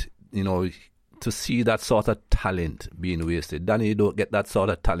 And, to see that sort of talent being wasted, Danny, you don't get that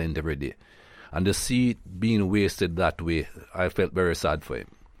sort of talent every day. And to see it being wasted that way, I felt very sad for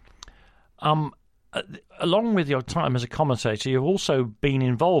him. Along with your time as a commentator, you've also been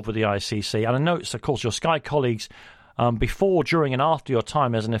involved with the ICC. And I noticed, of course, your Sky colleagues, before, during and after your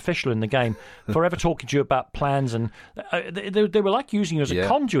time as an official in the game, forever talking to you about plans. And they were like using you as a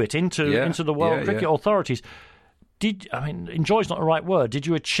conduit into the World Cricket Authorities. Enjoy's not the right word. Did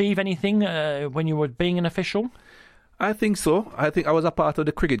you achieve anything when you were being an official? I think so. I think I was a part of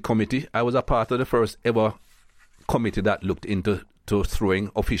the cricket committee. I was a part of the first ever committee that looked into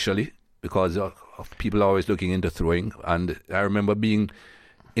throwing officially, because people are always looking into throwing. And I remember being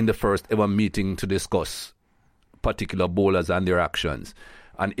in the first ever meeting to discuss particular bowlers and their actions.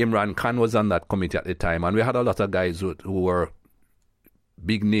 And Imran Khan was on that committee at the time. And we had a lot of guys who were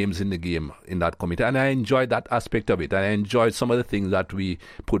big names in the game in that committee, and I enjoyed that aspect of it. And I enjoyed some of the things that we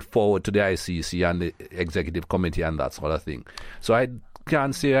put forward to the ICC and the executive committee and that sort of thing. So I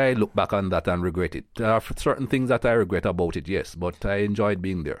can't say I look back on that and regret it. There are certain things that I regret about it, yes, but I enjoyed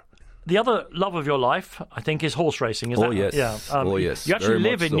being there. The other love of your life, I think, is horse racing. Yes. Yes. You actually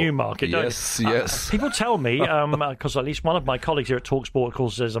live in Newmarket, don't you? Yes. People tell me, because at least one of my colleagues here at TalkSport, of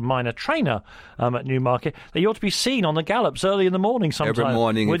course, is a minor trainer at Newmarket, that you ought to be seen on the gallops early in the morning sometime. Every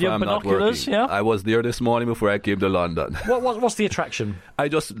morning with if your I'm binoculars, not working. I was there this morning before I came to London. What's the attraction? I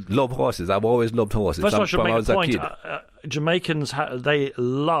just love horses. I've always loved horses. First of all, I should make a point. Jamaicans, they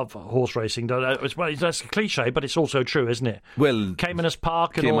love horse racing. That's a cliche, but it's also true, isn't it? Well, Caymanas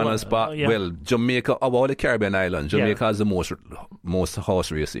Park and Caymanas Park. Well, Jamaica, of all the Caribbean islands, Jamaica has the most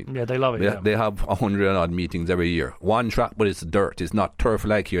horse racing. Yeah, they love it. They have 100 and odd meetings every year. One track, but it's dirt. It's not turf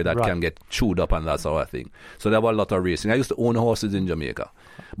like here that can get chewed up and that sort of thing. So there were a lot of racing. I used to own horses in Jamaica.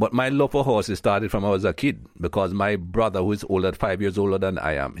 But my love for horses started from I was a kid, because my brother, who is 5 years older than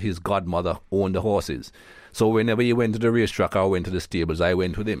I am, his godmother owned the horses. So whenever he went to the racetrack or went to the stables, I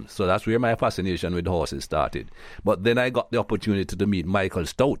went with him. So that's where my fascination with horses started. But then I got the opportunity to meet Michael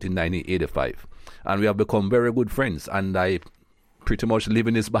Stoute in 1985. And we have become very good friends. And I pretty much live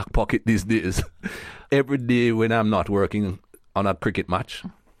in his back pocket these days. Every day when I'm not working on a cricket match,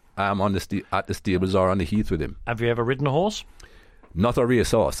 I'm at the stables or on the heath with him. Have you ever ridden a horse? Not a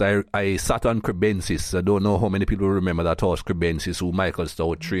racehorse. I sat on Crebensis. I don't know how many people remember that horse, Crebensis, who Michael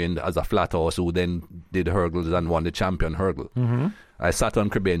Stoute trained as a flat horse, who then did hurdles and won the champion hurdle. Mm-hmm. I sat on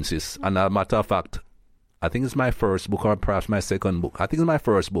Crebensis, and as a matter of fact, I think it's my first book or perhaps my second book. I think it's my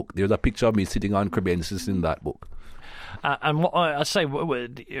first book. There's a picture of me sitting on Crebensis in that book. And what I say,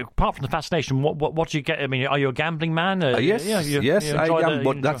 apart from the fascination, what do you get? I mean, are you a gambling man? Yes, I am,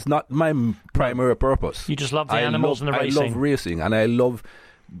 but that's not my primary purpose. You just love the animals and the racing. I love racing, and I love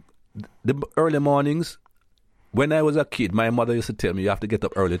the early mornings. When I was a kid, my mother used to tell me, you have to get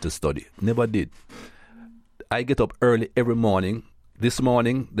up early to study. Never did. I get up early every morning. This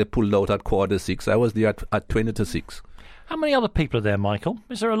morning, they pulled out at 5:45. I was there at 20:45. How many other people are there, Michael?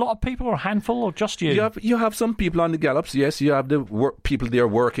 Is there a lot of people, or a handful, or just you? You have some people on the gallops, yes. You have the people there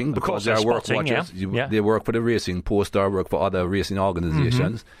working, because they are work watchers. They work for the Racing Post or work for other racing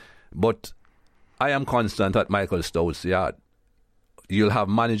organisations. Mm-hmm. But I am constant at Michael Stoute's yard. You'll have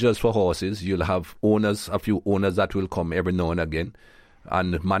managers for horses. You'll have owners, a few owners that will come every now and again.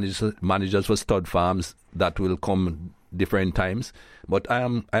 And managers for stud farms that will come different times, but I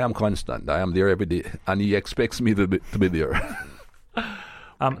am constant. I am there every day, and he expects me to be there.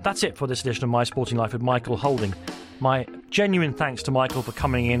 That's it for this edition of My Sporting Life with Michael Holding. My genuine thanks to Michael for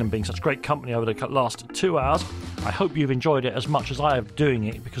coming in and being such great company over the last 2 hours. I hope you've enjoyed it as much as I have doing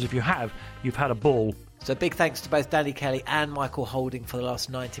it, because if you have, you've had a ball. So big thanks to both Danny Kelly and Michael Holding for the last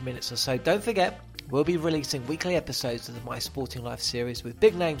 90 minutes or so. Don't forget, we'll be releasing weekly episodes of the My Sporting Life series with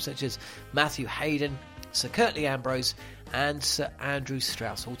big names such as Matthew Hayden, Sir Curtly Ambrose and Sir Andrew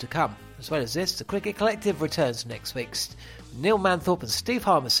Strauss, all to come. As well as this, the Cricket Collective returns next week. Neil Manthorpe and Steve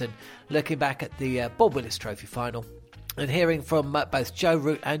Harmison looking back at the Bob Willis Trophy final and hearing from both Joe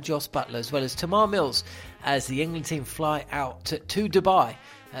Root and Jos Buttler, as well as Tamar Mills, as the England team fly out to Dubai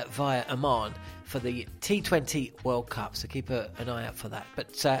via Oman for the T20 World Cup. So keep an eye out for that.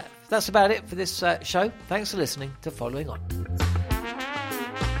 But that's about it for this show. Thanks for listening to Following On.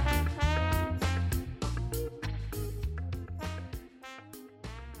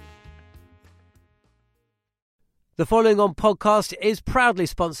 The Following On podcast is proudly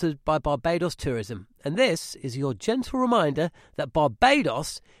sponsored by Barbados Tourism, and this is your gentle reminder that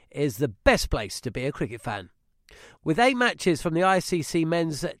Barbados is the best place to be a cricket fan. With 8 matches from the ICC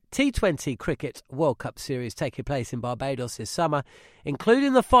Men's T20 Cricket World Cup Series taking place in Barbados this summer,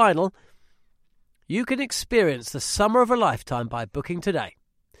 including the final, you can experience the summer of a lifetime by booking today.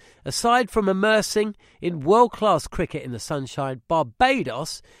 Aside from immersing in world-class cricket in the sunshine,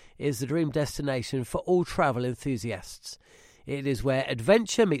 Barbados is the dream destination for all travel enthusiasts. It is where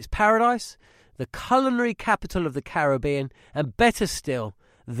adventure meets paradise, the culinary capital of the Caribbean, and better still,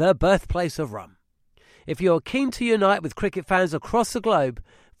 the birthplace of rum. If you're keen to unite with cricket fans across the globe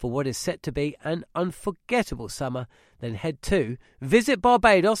for what is set to be an unforgettable summer, then head to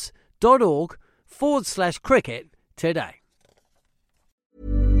visitbarbados.org/cricket today.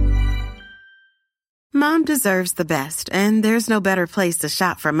 Mom deserves the best, and there's no better place to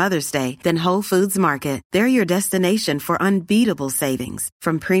shop for Mother's Day than Whole Foods Market. They're your destination for unbeatable savings,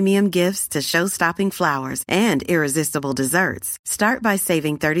 from premium gifts to show-stopping flowers and irresistible desserts. Start by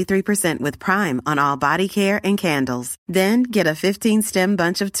saving 33% with Prime on all body care and candles. Then get a 15-stem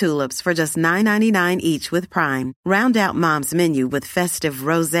bunch of tulips for just $9.99 each with Prime. Round out Mom's menu with festive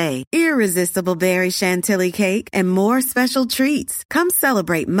rosé, irresistible berry chantilly cake, and more special treats. Come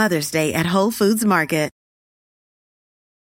celebrate Mother's Day at Whole Foods Market.